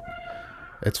great.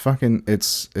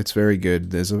 It's very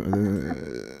good. There's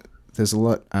a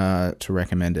lot to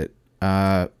recommend it.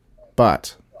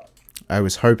 But I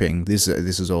was hoping this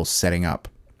is all setting up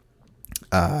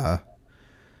to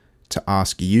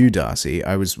ask you, Darcy.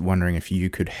 I was wondering if you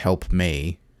could help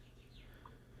me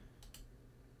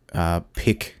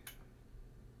pick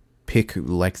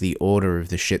like the order of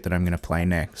the shit that I'm going to play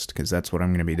next, because that's what I'm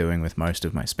going to be doing with most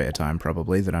of my spare time,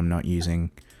 probably, that I'm not using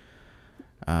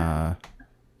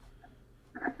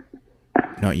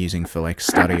for like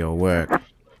study or work.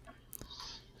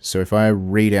 So if I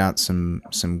read out some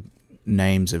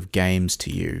names of games to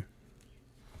you,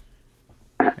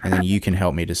 and then you can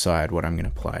help me decide what I'm going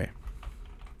to play.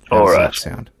 How does that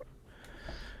sound?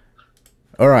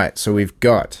 All right, so we've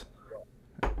got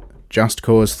Just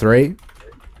Cause 3,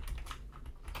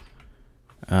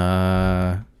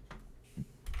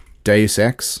 Deus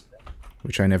Ex,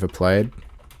 which I never played,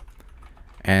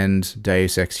 and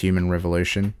Deus Ex Human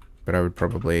Revolution, but I would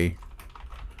probably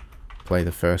play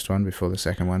the first one before the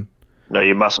second one. No,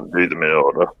 you mustn't do them in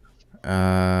order.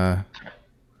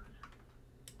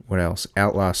 What else?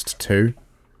 Outlast 2,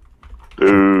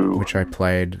 which I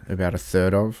played about a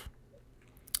third of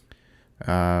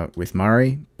with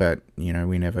Murray, but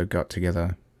we never got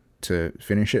together to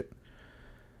finish it.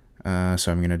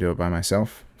 So I'm going to do it by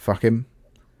myself. Fuck him.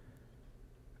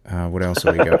 What else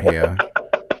have we got here?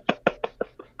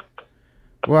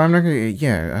 Well, I'm not going to...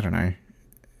 Yeah, I don't know.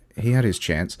 He had his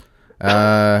chance.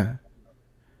 Fuck,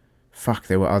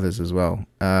 there were others as well.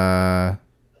 XCOM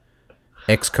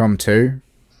 2,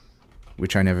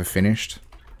 which I never finished.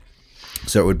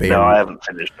 So it would be... No, I haven't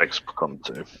finished XCOM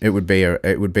 2. It would be a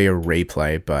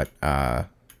replay, but,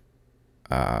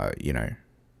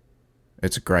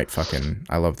 it's a great fucking...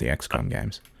 I love the XCOM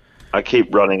games. I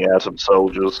keep running out of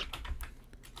soldiers.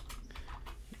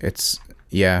 It's...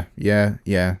 Yeah,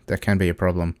 that can be a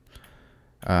problem.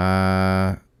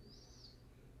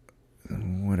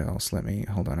 what else?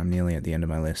 Hold on, I'm nearly at the end of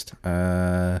my list.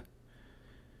 Far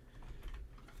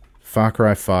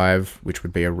Cry 5, which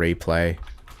would be a replay.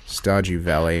 Stardew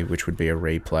Valley, which would be a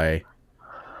replay.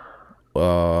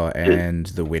 And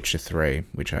The Witcher 3,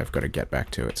 which I've got to get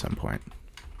back to at some point.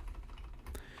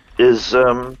 Is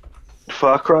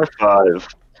Far Cry 5,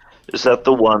 is that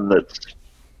the one that's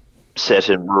set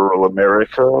in rural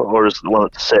America, or is it the one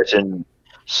that's set in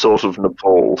sort of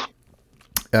Nepal?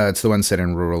 It's the one set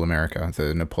in rural America.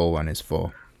 The Nepal one is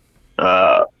 4.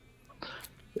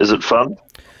 Is it fun?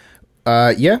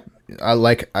 Yeah.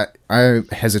 I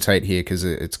hesitate here because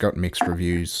it's got mixed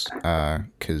reviews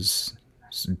because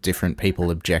different people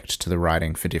object to the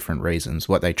writing for different reasons.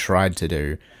 What they tried to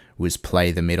do was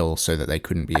play the middle so that they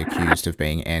couldn't be accused of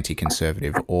being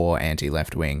anti-conservative or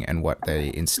anti-left-wing, and what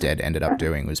they instead ended up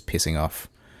doing was pissing off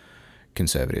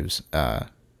conservatives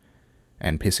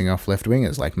and pissing off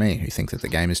left-wingers like me who think that the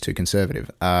game is too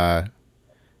conservative.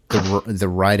 The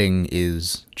writing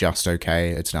is just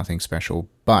okay. It's nothing special,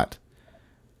 but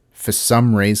for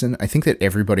some reason, I think that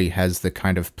everybody has the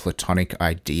kind of platonic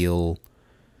ideal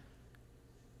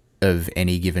of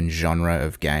any given genre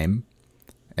of game.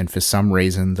 And for some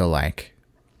reason, the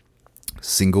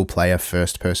single-player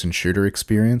first-person shooter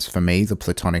experience, for me, the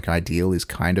platonic ideal is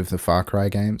kind of the Far Cry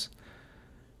games.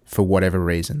 For whatever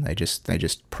reason, they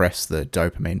just press the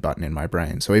dopamine button in my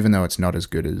brain. So even though it's not as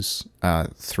good as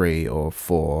 3 or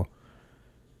 4,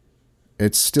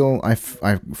 it's still, I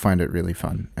find it really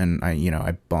fun, and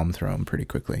I bomb through them pretty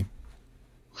quickly.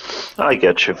 I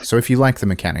get you. So if you like the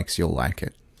mechanics, you'll like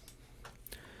it.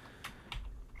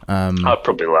 I'd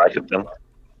probably like it then.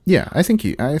 Yeah, I think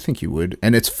you would,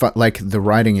 and it's like the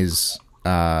writing is.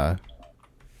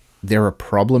 There are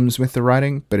problems with the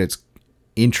writing, but it's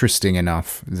interesting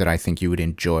enough that I think you would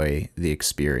enjoy the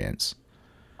experience.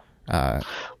 I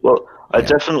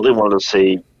definitely want to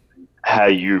see how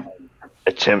you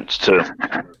attempt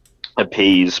to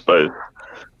appease both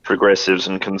progressives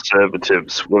and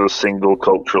conservatives with a single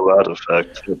cultural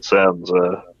artifact. It sounds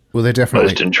they're definitely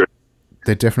most interesting.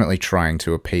 They're definitely trying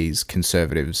to appease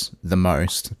conservatives the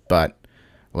most, but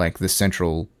the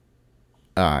central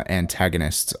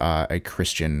antagonists are a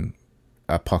Christian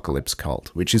apocalypse cult,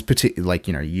 which is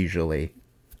usually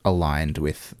aligned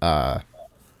with the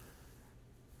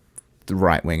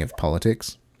right wing of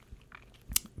politics.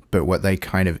 But what they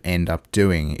kind of end up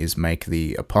doing is make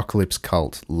the apocalypse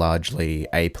cult largely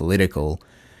apolitical,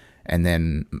 and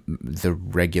then the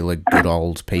regular good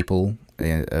old people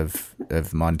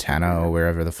of Montana or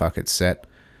wherever the fuck it's set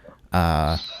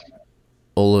are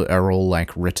all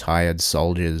retired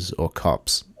soldiers or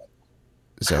cops.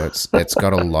 So it's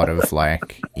got a lot of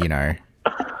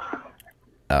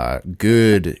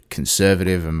good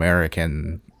conservative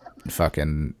American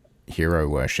fucking hero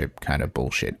worship kind of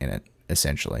bullshit in it,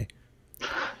 essentially.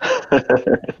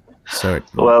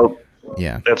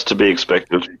 Yeah, that's to be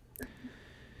expected.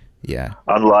 Yeah,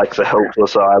 unlike the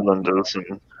helpless islanders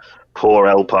and poor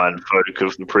alpine folk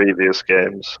of the previous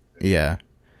games. Yeah,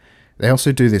 they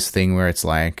also do this thing where it's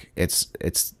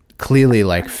it's clearly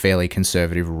fairly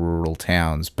conservative rural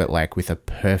towns, but with a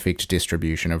perfect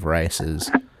distribution of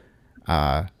races,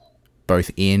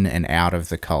 both in and out of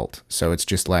the cult. So it's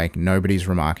just nobody's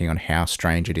remarking on how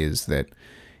strange it is that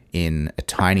in a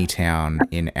tiny town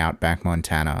in outback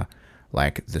Montana,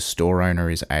 the store owner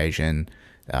is Asian,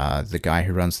 the guy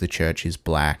who runs the church is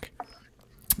black,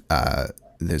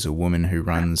 there's a woman who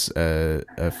runs a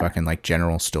fucking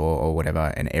general store or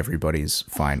whatever, and everybody's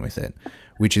fine with it,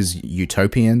 which is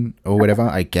utopian or whatever.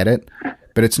 I get it,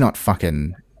 but it's not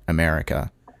fucking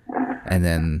America. And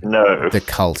then the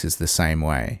cult is the same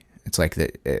way. It's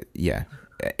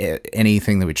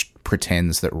anything which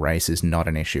pretends that race is not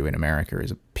an issue in America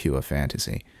is a pure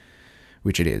fantasy,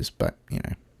 which it is. But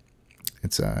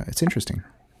it's interesting.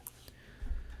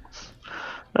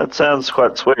 That sounds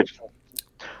quite sweet.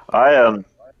 I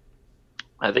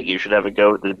think you should have a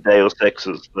go at the Deus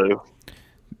Exes, though.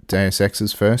 Deus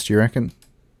Exes first, you reckon?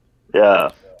 Yeah.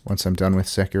 Once I'm done with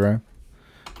Sekiro.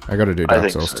 I got to do Dark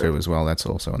Souls 2 as well. That's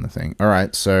also on the thing. All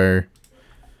right, so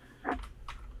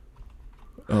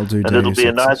I'll do. And it'll be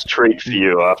a nice treat for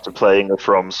you after playing a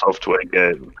From Software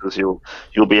game, because you'll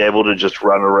be able to just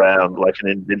run around like an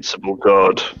invincible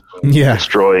god,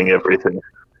 destroying everything.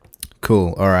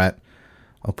 Cool. All right,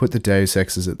 I'll put the Deus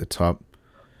Exes at the top.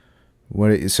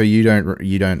 So you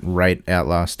don't rate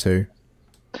Outlast 2?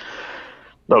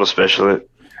 Not especially.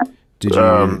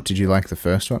 Did you like the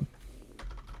first one?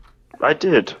 I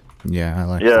did. Yeah, I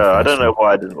liked. Yeah, I don't know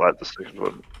why I didn't like the second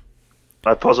one.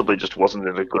 I possibly just wasn't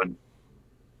in a good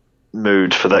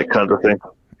mood for that kind of thing.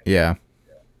 Yeah.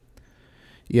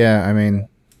 Yeah, I mean,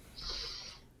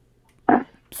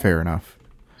 Fair enough.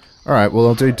 All right, well,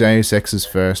 I'll do Deus Ex's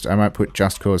first. I might put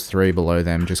Just Cause 3 below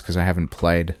them just because I haven't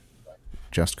played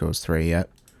Just Cause 3 yet.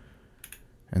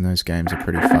 And those games are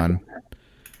pretty fun.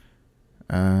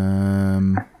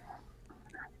 And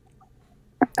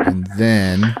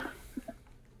then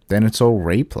it's all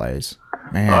replays.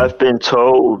 Man. I've been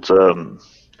told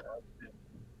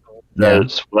that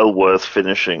it's well worth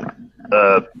finishing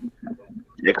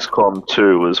XCOM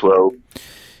 2 as well.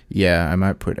 Yeah, I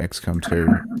might put XCOM 2.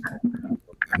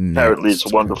 Apparently it's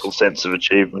a wonderful sense of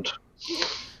achievement.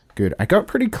 Good. I got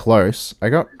pretty close. I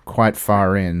got quite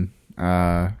far in.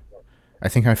 I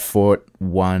think I fought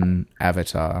one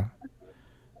avatar,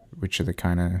 which are the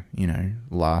kind of,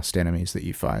 last enemies that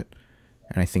you fight.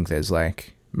 And I think there's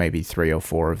like maybe 3 or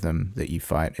 4 of them that you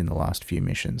fight in the last few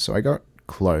missions. So I got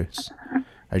close.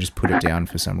 I just put it down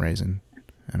for some reason,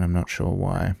 and I'm not sure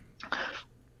why.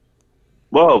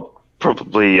 Well,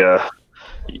 probably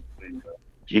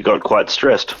you got quite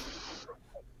stressed.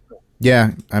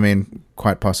 Yeah, I mean,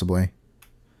 quite possibly.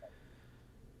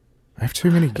 I have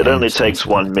too many games. It only takes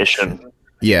one mission.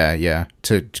 Yeah,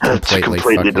 to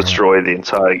completely destroy the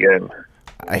entire game.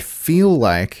 I feel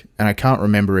like, and I can't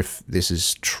remember if this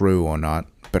is true or not,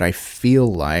 but I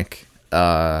feel like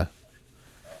I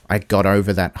got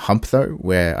over that hump, though,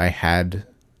 where I had,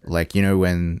 like,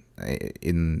 when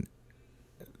in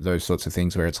those sorts of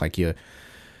things where it's like you're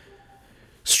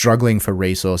struggling for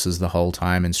resources the whole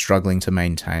time and struggling to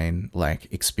maintain, like,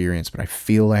 experience, but I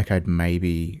feel like I'd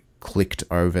maybe clicked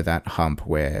over that hump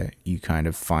where you kind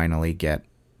of finally get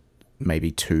maybe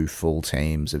 2 full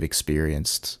teams of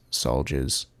experienced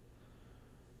soldiers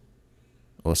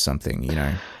or something,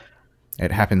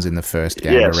 It happens in the first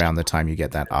game around the time you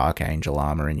get that Archangel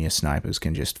armor and your snipers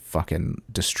can just fucking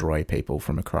destroy people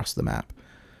from across the map.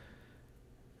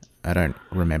 I don't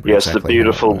remember exactly. Yes, the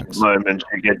beautiful moment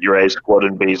you get your A squad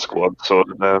and B squad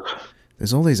sorted out.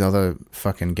 There's all these other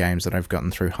fucking games that I've gotten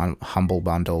through Humble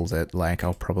Bundle that, like,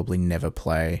 I'll probably never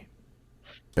play.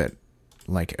 But,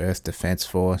 like, Earth Defense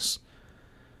Force.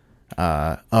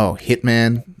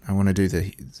 Hitman. I want to do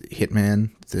the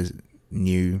Hitman, the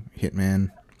new Hitman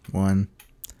one.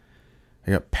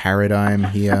 I got Paradigm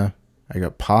here. I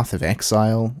got Path of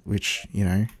Exile, which,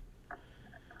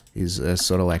 is a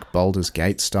sort of like Baldur's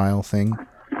Gate style thing.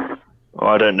 Oh,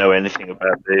 I don't know anything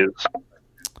about these.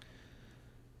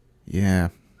 Yeah.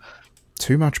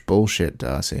 Too much bullshit,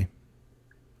 Darcy.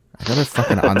 I gotta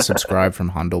fucking unsubscribe from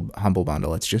Humble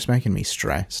Bundle. It's just making me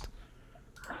stressed.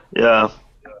 Yeah.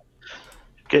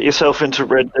 Get yourself into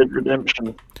Red Dead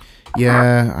Redemption.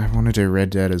 Yeah, I want to do Red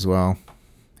Dead as well.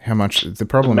 How much? The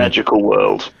problem. The magical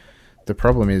world. The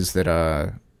problem is that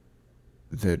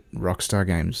that Rockstar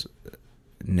games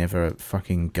never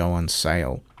fucking go on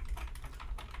sale.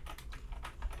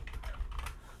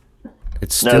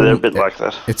 It's still, no, they're a bit like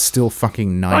that. It's still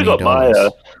fucking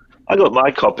 $90. I got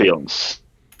my copy on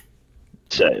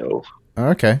sale.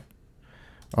 Okay,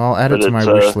 I'll add it to my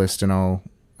wish list, and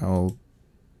I'll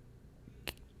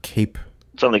keep.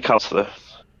 It's only cost though.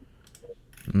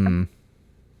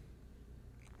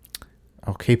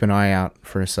 I'll keep an eye out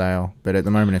for a sale, but at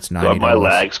the moment it's $90. My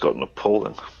lag's gotten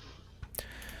appalling.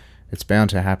 It's bound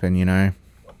to happen,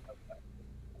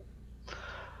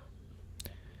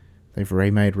 They've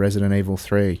remade Resident Evil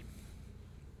 3.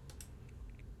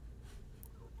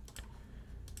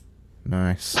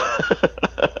 Nice.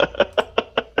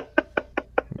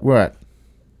 What?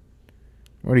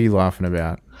 What are you laughing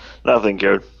about? Nothing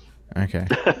good. Okay.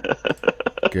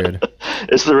 Good.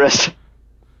 It's the rest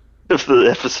of the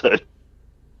episode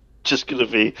just going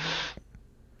to be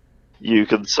you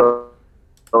consulting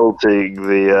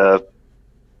the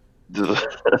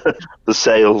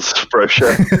sales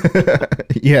brochure.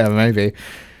 Yeah, maybe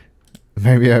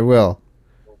I will.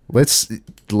 Let's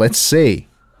see.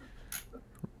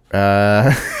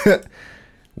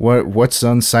 What's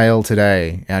on sale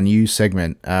today? Our new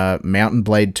segment, Mountain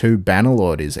Blade 2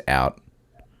 Bannerlord is out.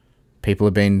 People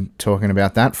have been talking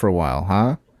about that for a while,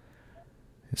 huh?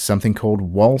 Something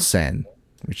called Wolcen,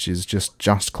 which is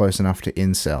just close enough to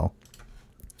incel.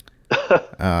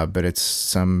 But it's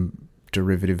some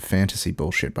derivative fantasy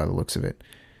bullshit by the looks of it.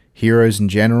 Heroes and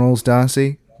Generals,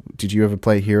 Darcy? Did you ever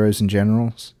play Heroes and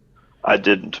Generals? I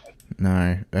didn't.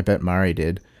 No, I bet Murray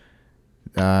did.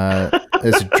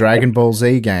 There's a Dragon Ball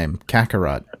Z game,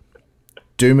 Kakarot.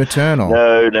 Doom Eternal.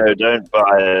 No, don't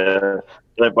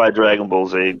buy Dragon Ball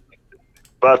Z.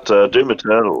 But Doom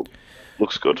Eternal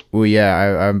looks good. Well,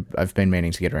 yeah, I've been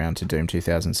meaning to get around to Doom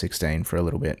 2016 for a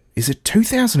little bit. Is it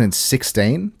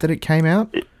 2016 that it came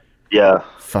out? Yeah.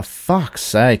 For fuck's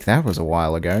sake, that was a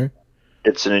while ago.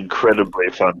 It's an incredibly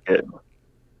fun game.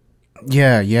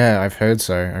 Yeah, I've heard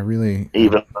so. I really...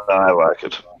 Even I like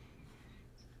it.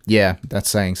 Yeah, that's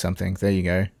saying something. There you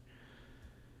go.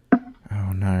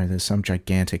 Oh no, there's some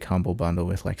gigantic Humble Bundle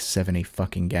with like 70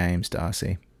 fucking games,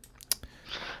 Darcy.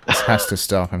 This has to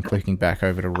stop. I'm clicking back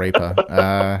over to Reaper.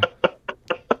 I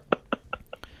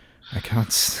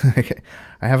can't...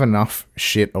 I have enough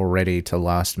shit already to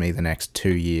last me the next 2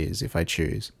 years if I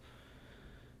choose.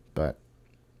 But,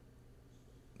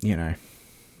 you know,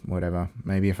 whatever.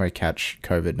 Maybe if I catch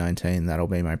COVID-19, that'll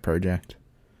be my project.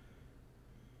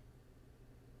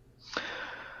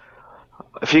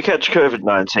 If you catch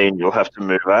COVID-19, you'll have to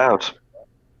move out.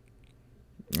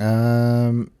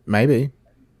 Maybe.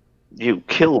 You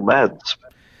kill Mads.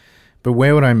 But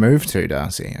where would I move to,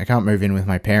 Darcy? I can't move in with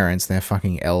my parents. They're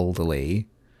fucking elderly.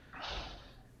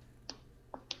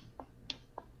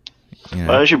 You know,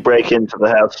 Why don't you break into the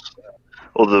house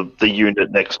or the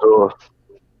unit next door?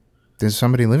 there's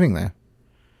somebody living there.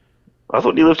 I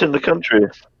thought you lived in the country.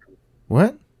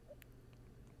 What?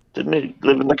 Didn't he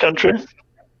live in the country?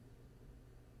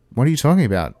 What are you talking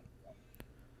about?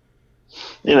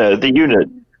 You know, the unit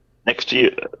next to you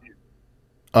in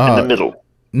Oh, the middle.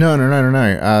 no.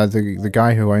 The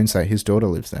guy who owns that, his daughter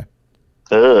lives there.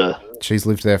 She's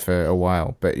lived there for a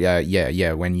while. But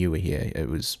yeah. When you were here, it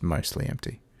was mostly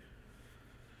empty.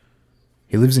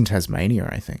 He lives in Tasmania,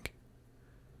 I think.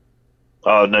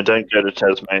 Oh, no, don't go to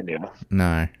Tasmania.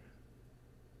 No.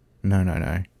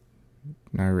 No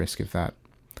risk of that.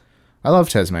 I love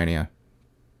Tasmania,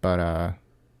 but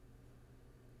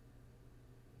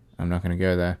I'm not going to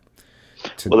go there.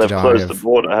 Well, they've closed the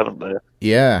border, haven't they?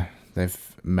 Yeah, they've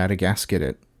Madagascared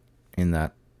it in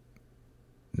that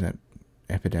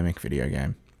epidemic video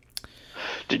game.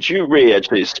 Did you read,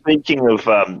 actually, speaking of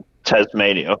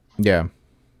Tasmania, Yeah.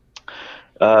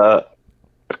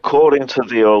 according to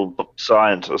the old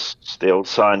scientists, the old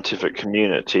scientific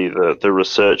community, the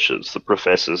researchers, the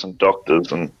professors and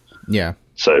doctors and Yeah.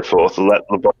 so forth, the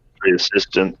laboratory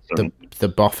assistants and The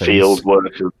boffins. field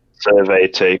workers, survey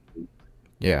takers,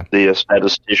 Yeah. the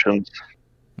statisticians,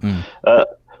 Mm.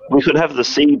 we could have the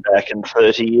sea back in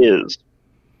 30 years.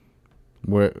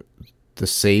 Where the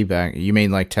sea back? You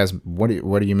mean like What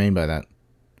do you mean by that?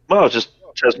 Well, just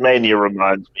Tasmania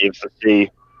reminds me of the sea.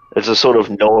 It's a sort of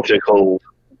nautical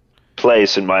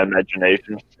place in my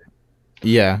imagination.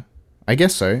 Yeah, I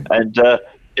guess so. And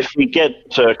if we get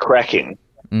cracking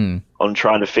Mm. on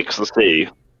trying to fix the sea,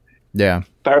 Yeah,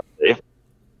 apparently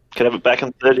can have it back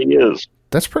in 30 years.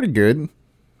 that's pretty good.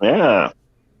 Yeah,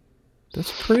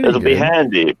 That's pretty it'll good. be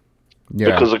handy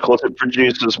Yeah. because, of course, it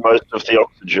produces most of the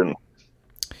oxygen.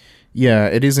 Yeah,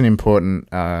 it is an important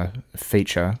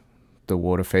feature, the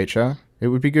water feature. It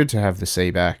would be good to have the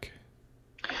sea back.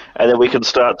 And then we can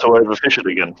start to overfish it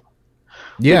again.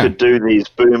 Yeah, We could do these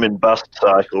boom and bust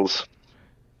cycles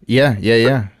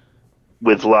yeah.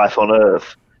 with life on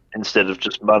Earth instead of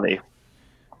just money.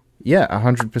 Yeah,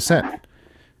 100%.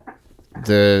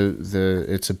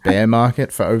 It's a bear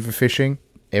market for overfishing.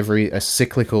 A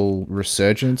cyclical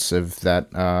resurgence of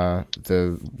that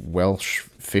the Welsh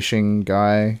fishing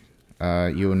guy,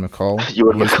 Ewan McCall.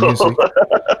 Ewan his McCall. music.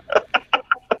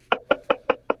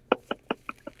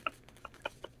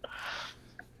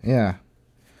 Yeah,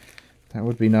 that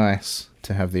would be nice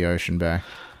to have the ocean back.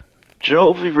 Do you know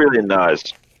what would be really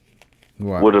nice?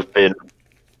 What? Would have been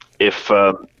if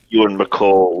Ewan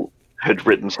McCall had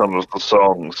written some of the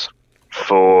songs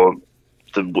for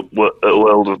the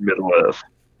world of Middle Earth.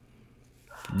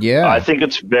 Yeah, I think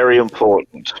it's very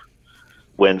important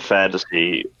when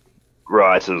fantasy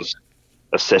writers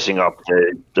are setting up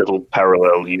their little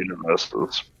parallel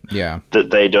universes yeah,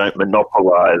 that they don't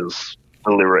monopolize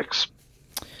the lyrics.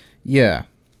 yeah.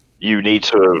 You need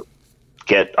to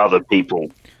get other people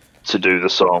to do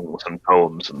the songs and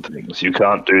poems and things. You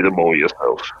can't do them all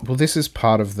yourself. Well, this is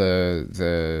part of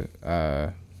the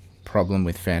problem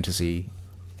with fantasy.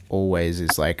 Always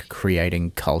is like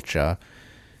creating culture,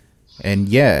 and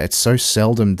yeah, it's so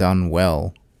seldom done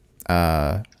well.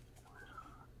 Do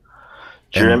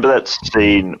you remember that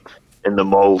scene in the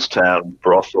Molestown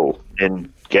brothel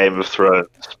in Game of Thrones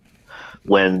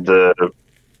when the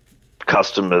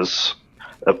customers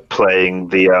are playing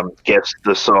the guess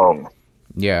the song,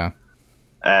 Yeah,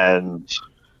 and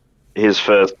his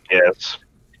first guess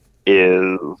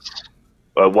is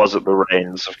was it the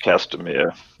Rains of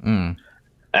Castamere, mm.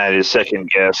 and his second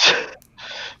guess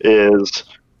is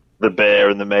the Bear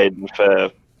and the Maiden Fair,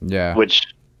 yeah. which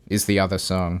Is the other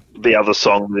song? the other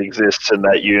song that exists in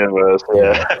that universe.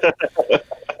 Yeah.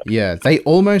 Yeah, they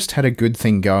almost had a good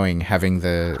thing going, having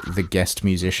the guest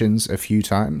musicians a few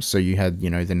times. So you had,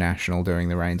 the National doing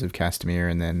the Rains of Castamere,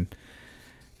 and then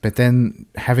But then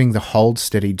having the Hold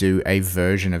Steady do a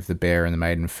version of The Bear and the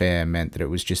Maiden Fair meant that it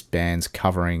was just bands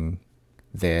covering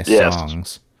their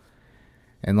songs.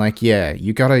 And like, yeah,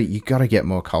 you gotta get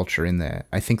more culture in there.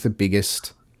 I think the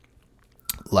biggest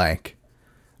like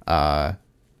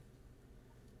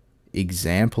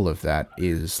example of that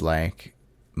is like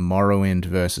Morrowind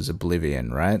versus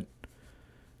Oblivion, right?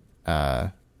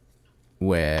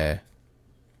 Where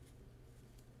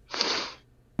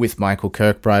with Michael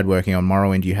Kirkbride working on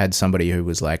Morrowind, you had somebody who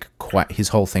was like his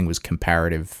whole thing was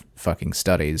comparative fucking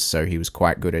studies, so he was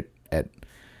quite good at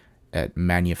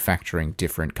manufacturing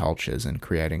different cultures and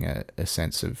creating a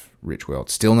sense of rich world.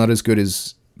 Still not as good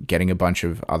as getting a bunch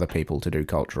of other people to do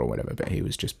culture or whatever, but he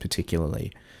was just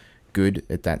particularly good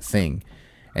at that thing.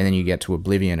 And then you get to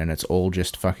Oblivion and it's all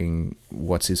just fucking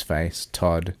what's his face,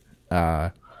 Todd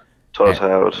Howard.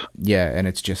 Yeah, and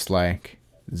it's just like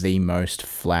the most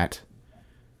flat,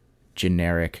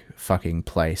 generic fucking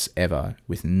place ever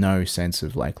with no sense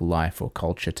of like life or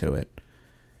culture to it.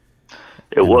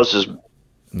 It was just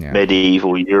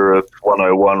medieval Europe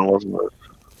 101, wasn't it?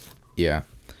 Yeah.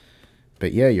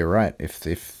 But yeah, you're right. If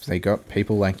they got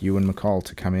people like you and McCall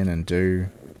to come in and do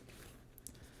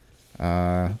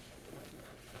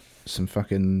some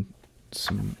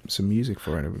music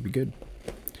for it would be good.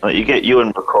 You get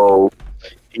Ewan McCall,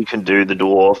 you can do the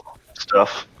dwarf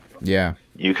stuff. Yeah.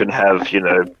 You can have,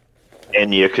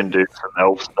 Enya can do some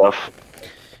elf stuff.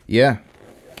 Yeah.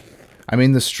 I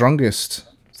mean, the strongest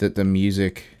that the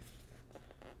music...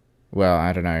 Well,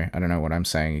 I don't know what I'm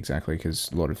saying exactly,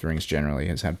 because Lord of the Rings generally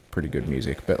has had pretty good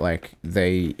music, but like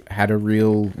they had a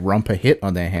real romper hit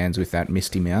on their hands with that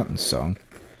Misty Mountains song.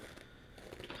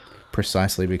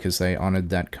 Precisely because they honoured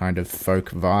that kind of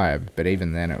folk vibe, but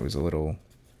even then it was a little...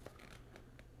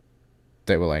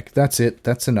 They were like, that's it,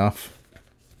 that's enough.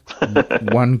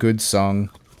 One good song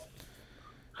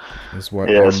is what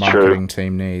our marketing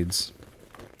team needs.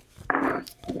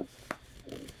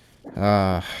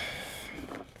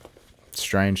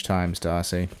 Strange times,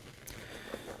 Darcy.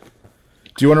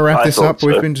 Do you want to wrap this up? So.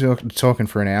 We've been talking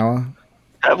for an hour.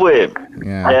 Have we?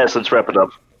 Yeah. Yes, let's wrap it up.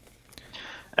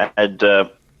 And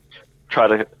try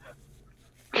to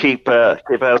keep our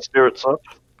spirits up.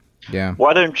 Yeah.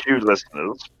 Why don't you,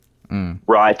 listeners,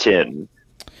 write in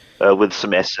with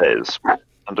some essays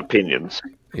and opinions.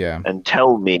 Yeah. And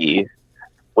tell me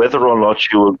whether or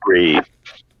not you agree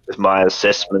with my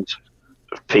assessment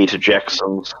of Peter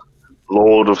Jackson's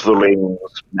Lord of the Rings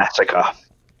massacre.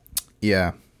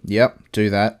 Yeah. Yep. Do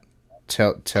that.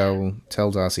 Tell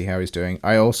Darcy how he's doing.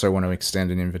 I also want to extend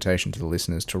an invitation to the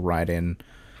listeners to write in.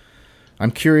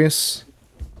 I'm curious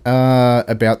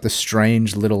about the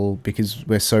strange little, because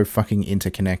we're so fucking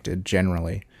interconnected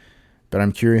generally, but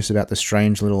I'm curious about the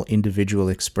strange little individual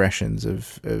expressions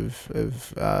of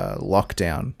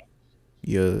lockdown.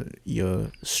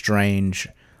 Your strange,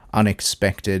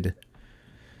 unexpected,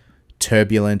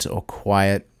 turbulent or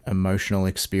quiet emotional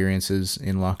experiences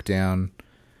in lockdown.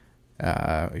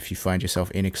 If you find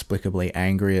yourself inexplicably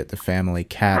angry at the family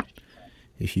cat,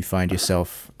 if you find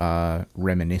yourself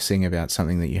reminiscing about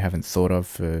something that you haven't thought of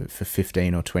for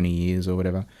 15 or 20 years or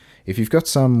whatever, if you've got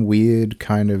some weird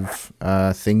kind of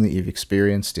thing that you've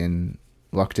experienced in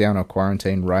lockdown or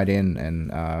quarantine, write in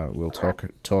and we'll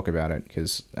talk about it,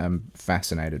 because I'm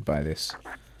fascinated by this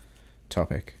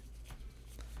topic.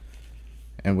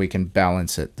 And we can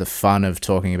balance it, the fun of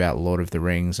talking about Lord of the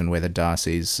Rings and whether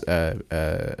Darcy's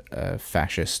a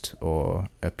fascist or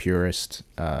a purist.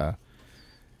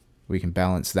 We can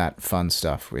balance that fun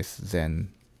stuff with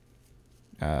then,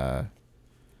 I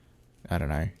don't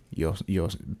know, your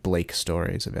bleak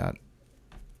stories about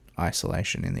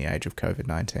isolation in the age of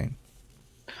COVID-19.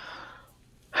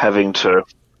 Having to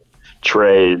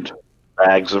trade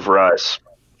bags of rice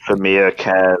for mere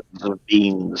cans of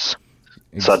beans.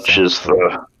 Exactly. Such as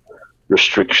the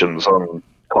restrictions on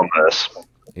commerce.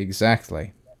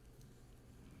 Exactly.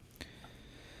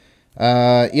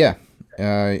 Yeah.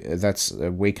 That's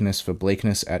a weakness for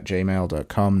bleakness at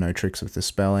gmail.com. No tricks with the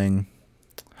spelling.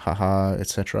 Haha,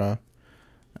 etc.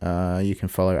 You can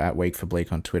follow at Weak for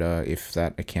Bleak on Twitter if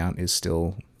that account is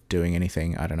still doing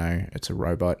anything. I don't know. It's a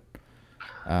robot.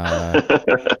 I'm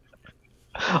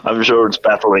sure it's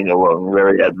battling along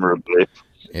very admirably.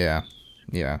 Yeah.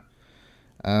 Yeah.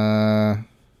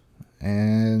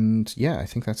 And yeah, I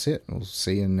think that's it. We'll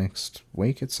see you next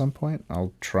week at some point.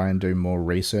 I'll try and do more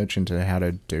research into how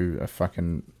to do a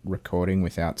fucking recording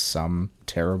without some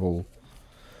terrible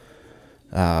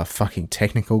fucking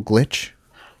technical glitch.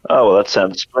 Oh, well, that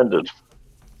sounds splendid.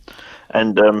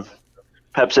 And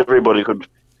perhaps everybody could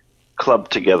club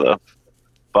together,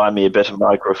 buy me a better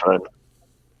microphone.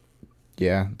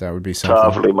 Yeah, that would be something.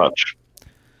 Marvelly much.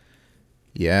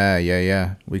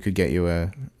 Yeah. We could get you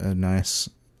a nice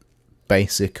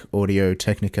basic Audio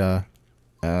Technica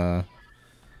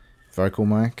vocal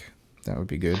mic. That would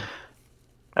be good.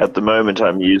 At the moment,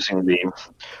 I'm using the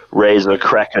Razer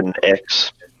Kraken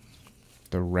X.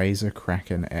 The Razer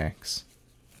Kraken X.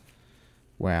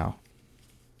 Wow.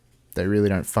 They really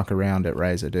don't fuck around at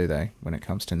Razer, do they, when it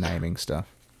comes to naming stuff?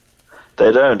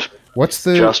 They don't. What's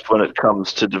the Just when it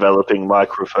comes to developing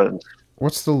microphones.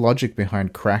 What's the logic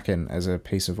behind Kraken as a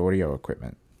piece of audio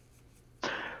equipment?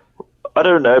 I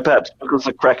don't know, perhaps because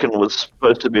the Kraken was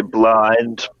supposed to be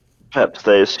blind, perhaps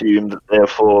they assumed that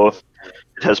therefore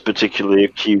it has particularly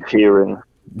acute hearing.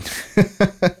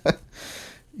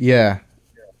 Yeah.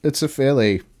 It's a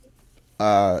fairly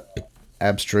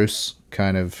abstruse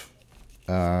kind of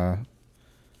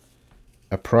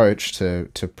approach to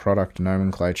product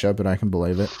nomenclature, but I can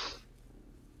believe it.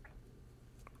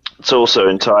 It's also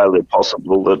entirely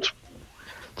possible that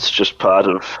it's just part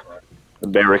of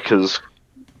America's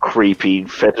creepy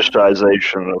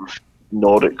fetishization of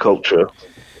Nordic culture.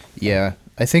 Yeah,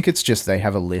 I think it's just they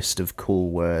have a list of cool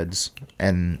words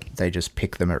and they just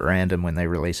pick them at random when they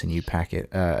release a new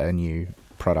a new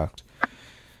product.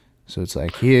 So it's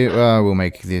like, here, we'll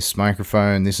make this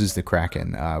microphone. This is the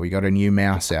Kraken. We got a new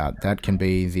mouse out. That can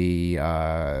be the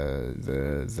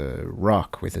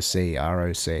Rock with a C,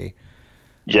 ROC.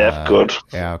 Yeah, good.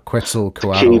 Our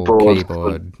Quetzalcoatl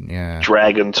keyboard. Yeah.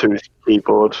 Dragon Tooth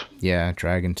keyboard. Yeah,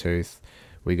 Dragon Tooth.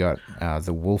 We got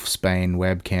the Wolfsbane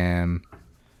webcam.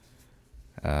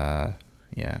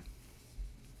 Yeah.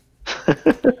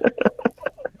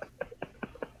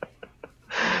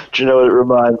 Do you know what it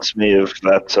reminds me of?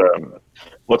 That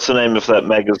what's the name of that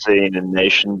magazine in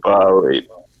Nation Barley?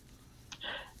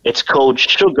 It's called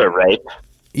Sugar Rape.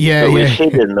 Yeah, but we've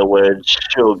hidden the word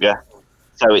sugar,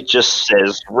 so it just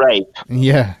says rape.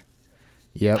 Yeah.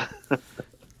 Yep.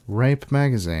 Rape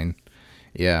magazine.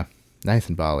 Yeah.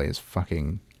 Nathan Barley is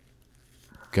fucking...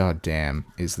 goddamn,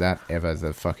 is that ever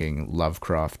the fucking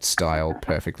Lovecraft style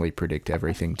perfectly predict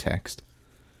everything text?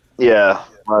 Yeah,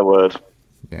 my word.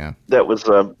 Yeah. That was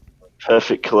a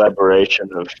perfect collaboration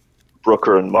of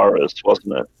Brooker and Morris,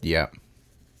 wasn't it? Yeah.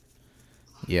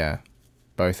 Yeah.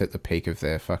 Both at the peak of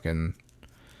their fucking...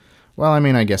 Well, I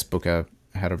mean, I guess Booker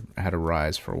had a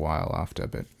rise for a while after,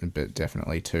 but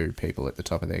definitely two people at the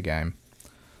top of their game.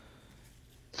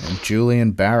 And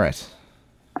Julian Barrett.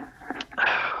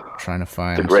 Trying to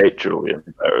find... The great Julian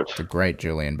Barrett. The great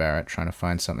Julian Barrett, trying to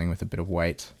find something with a bit of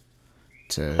weight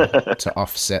to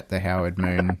offset the Howard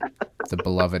Moon, the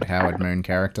beloved Howard Moon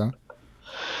character.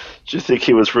 Do you think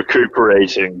he was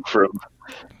recuperating from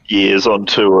years on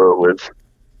tour with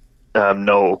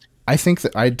Noel? I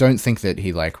don't think that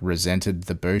he like resented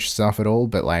the Bush stuff at all,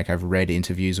 but like I've read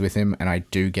interviews with him and I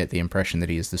do get the impression that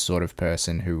he is the sort of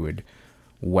person who would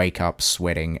wake up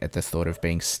sweating at the thought of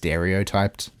being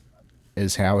stereotyped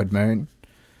as Howard Moon,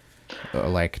 or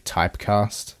like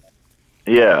typecast.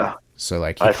 Yeah. So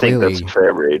like I think that's a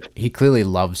fair read. He clearly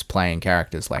loves playing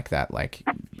characters like that. Like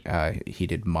he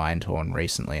did Mindhorn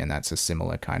recently, and that's a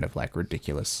similar kind of like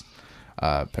ridiculous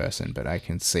person. But I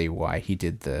can see why he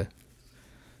did the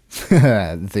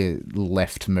the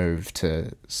left move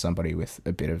to somebody with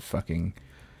a bit of fucking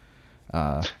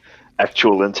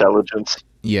actual intelligence.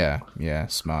 Yeah,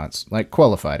 smarts. Like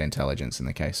qualified intelligence in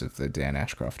the case of the Dan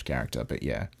Ashcroft character, but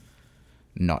yeah,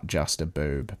 not just a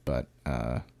boob, but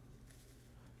a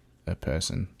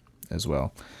person as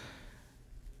well.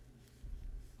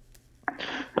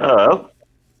 Oh.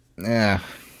 Yeah.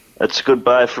 It's a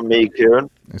goodbye from me, Kieran.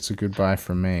 It's a goodbye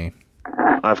from me.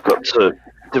 I've got to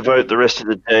devote the rest of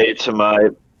the day to my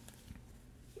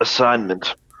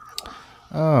assignment.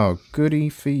 Oh, goody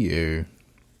for you.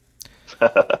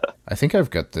 I think I've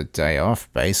got the day off,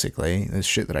 basically. There's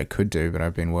shit that I could do, but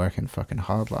I've been working fucking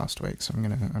hard last week, so I'm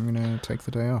gonna take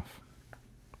the day off.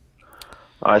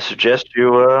 I suggest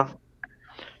you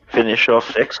finish off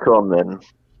XCOM then.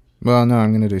 Well, no,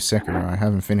 I'm gonna do Sekiro. I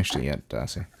haven't finished it yet,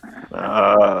 Darcy.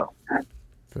 But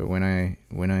when I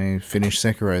finish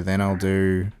Sekiro, then I'll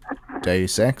do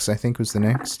Deus Ex, I think was the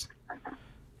next.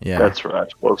 Yeah. That's right,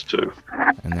 it was too.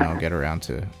 And then I'll get around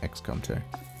to XCOM 2.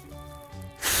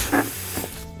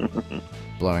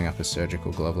 Blowing up a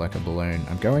surgical glove like a balloon.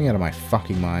 I'm going out of my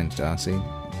fucking mind, Darcy.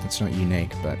 It's not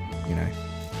unique, but, you know.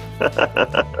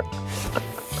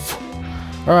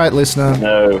 Alright, listener.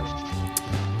 No.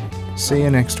 See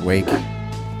you next week.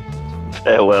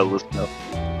 Farewell, listener.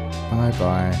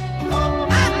 Bye-bye.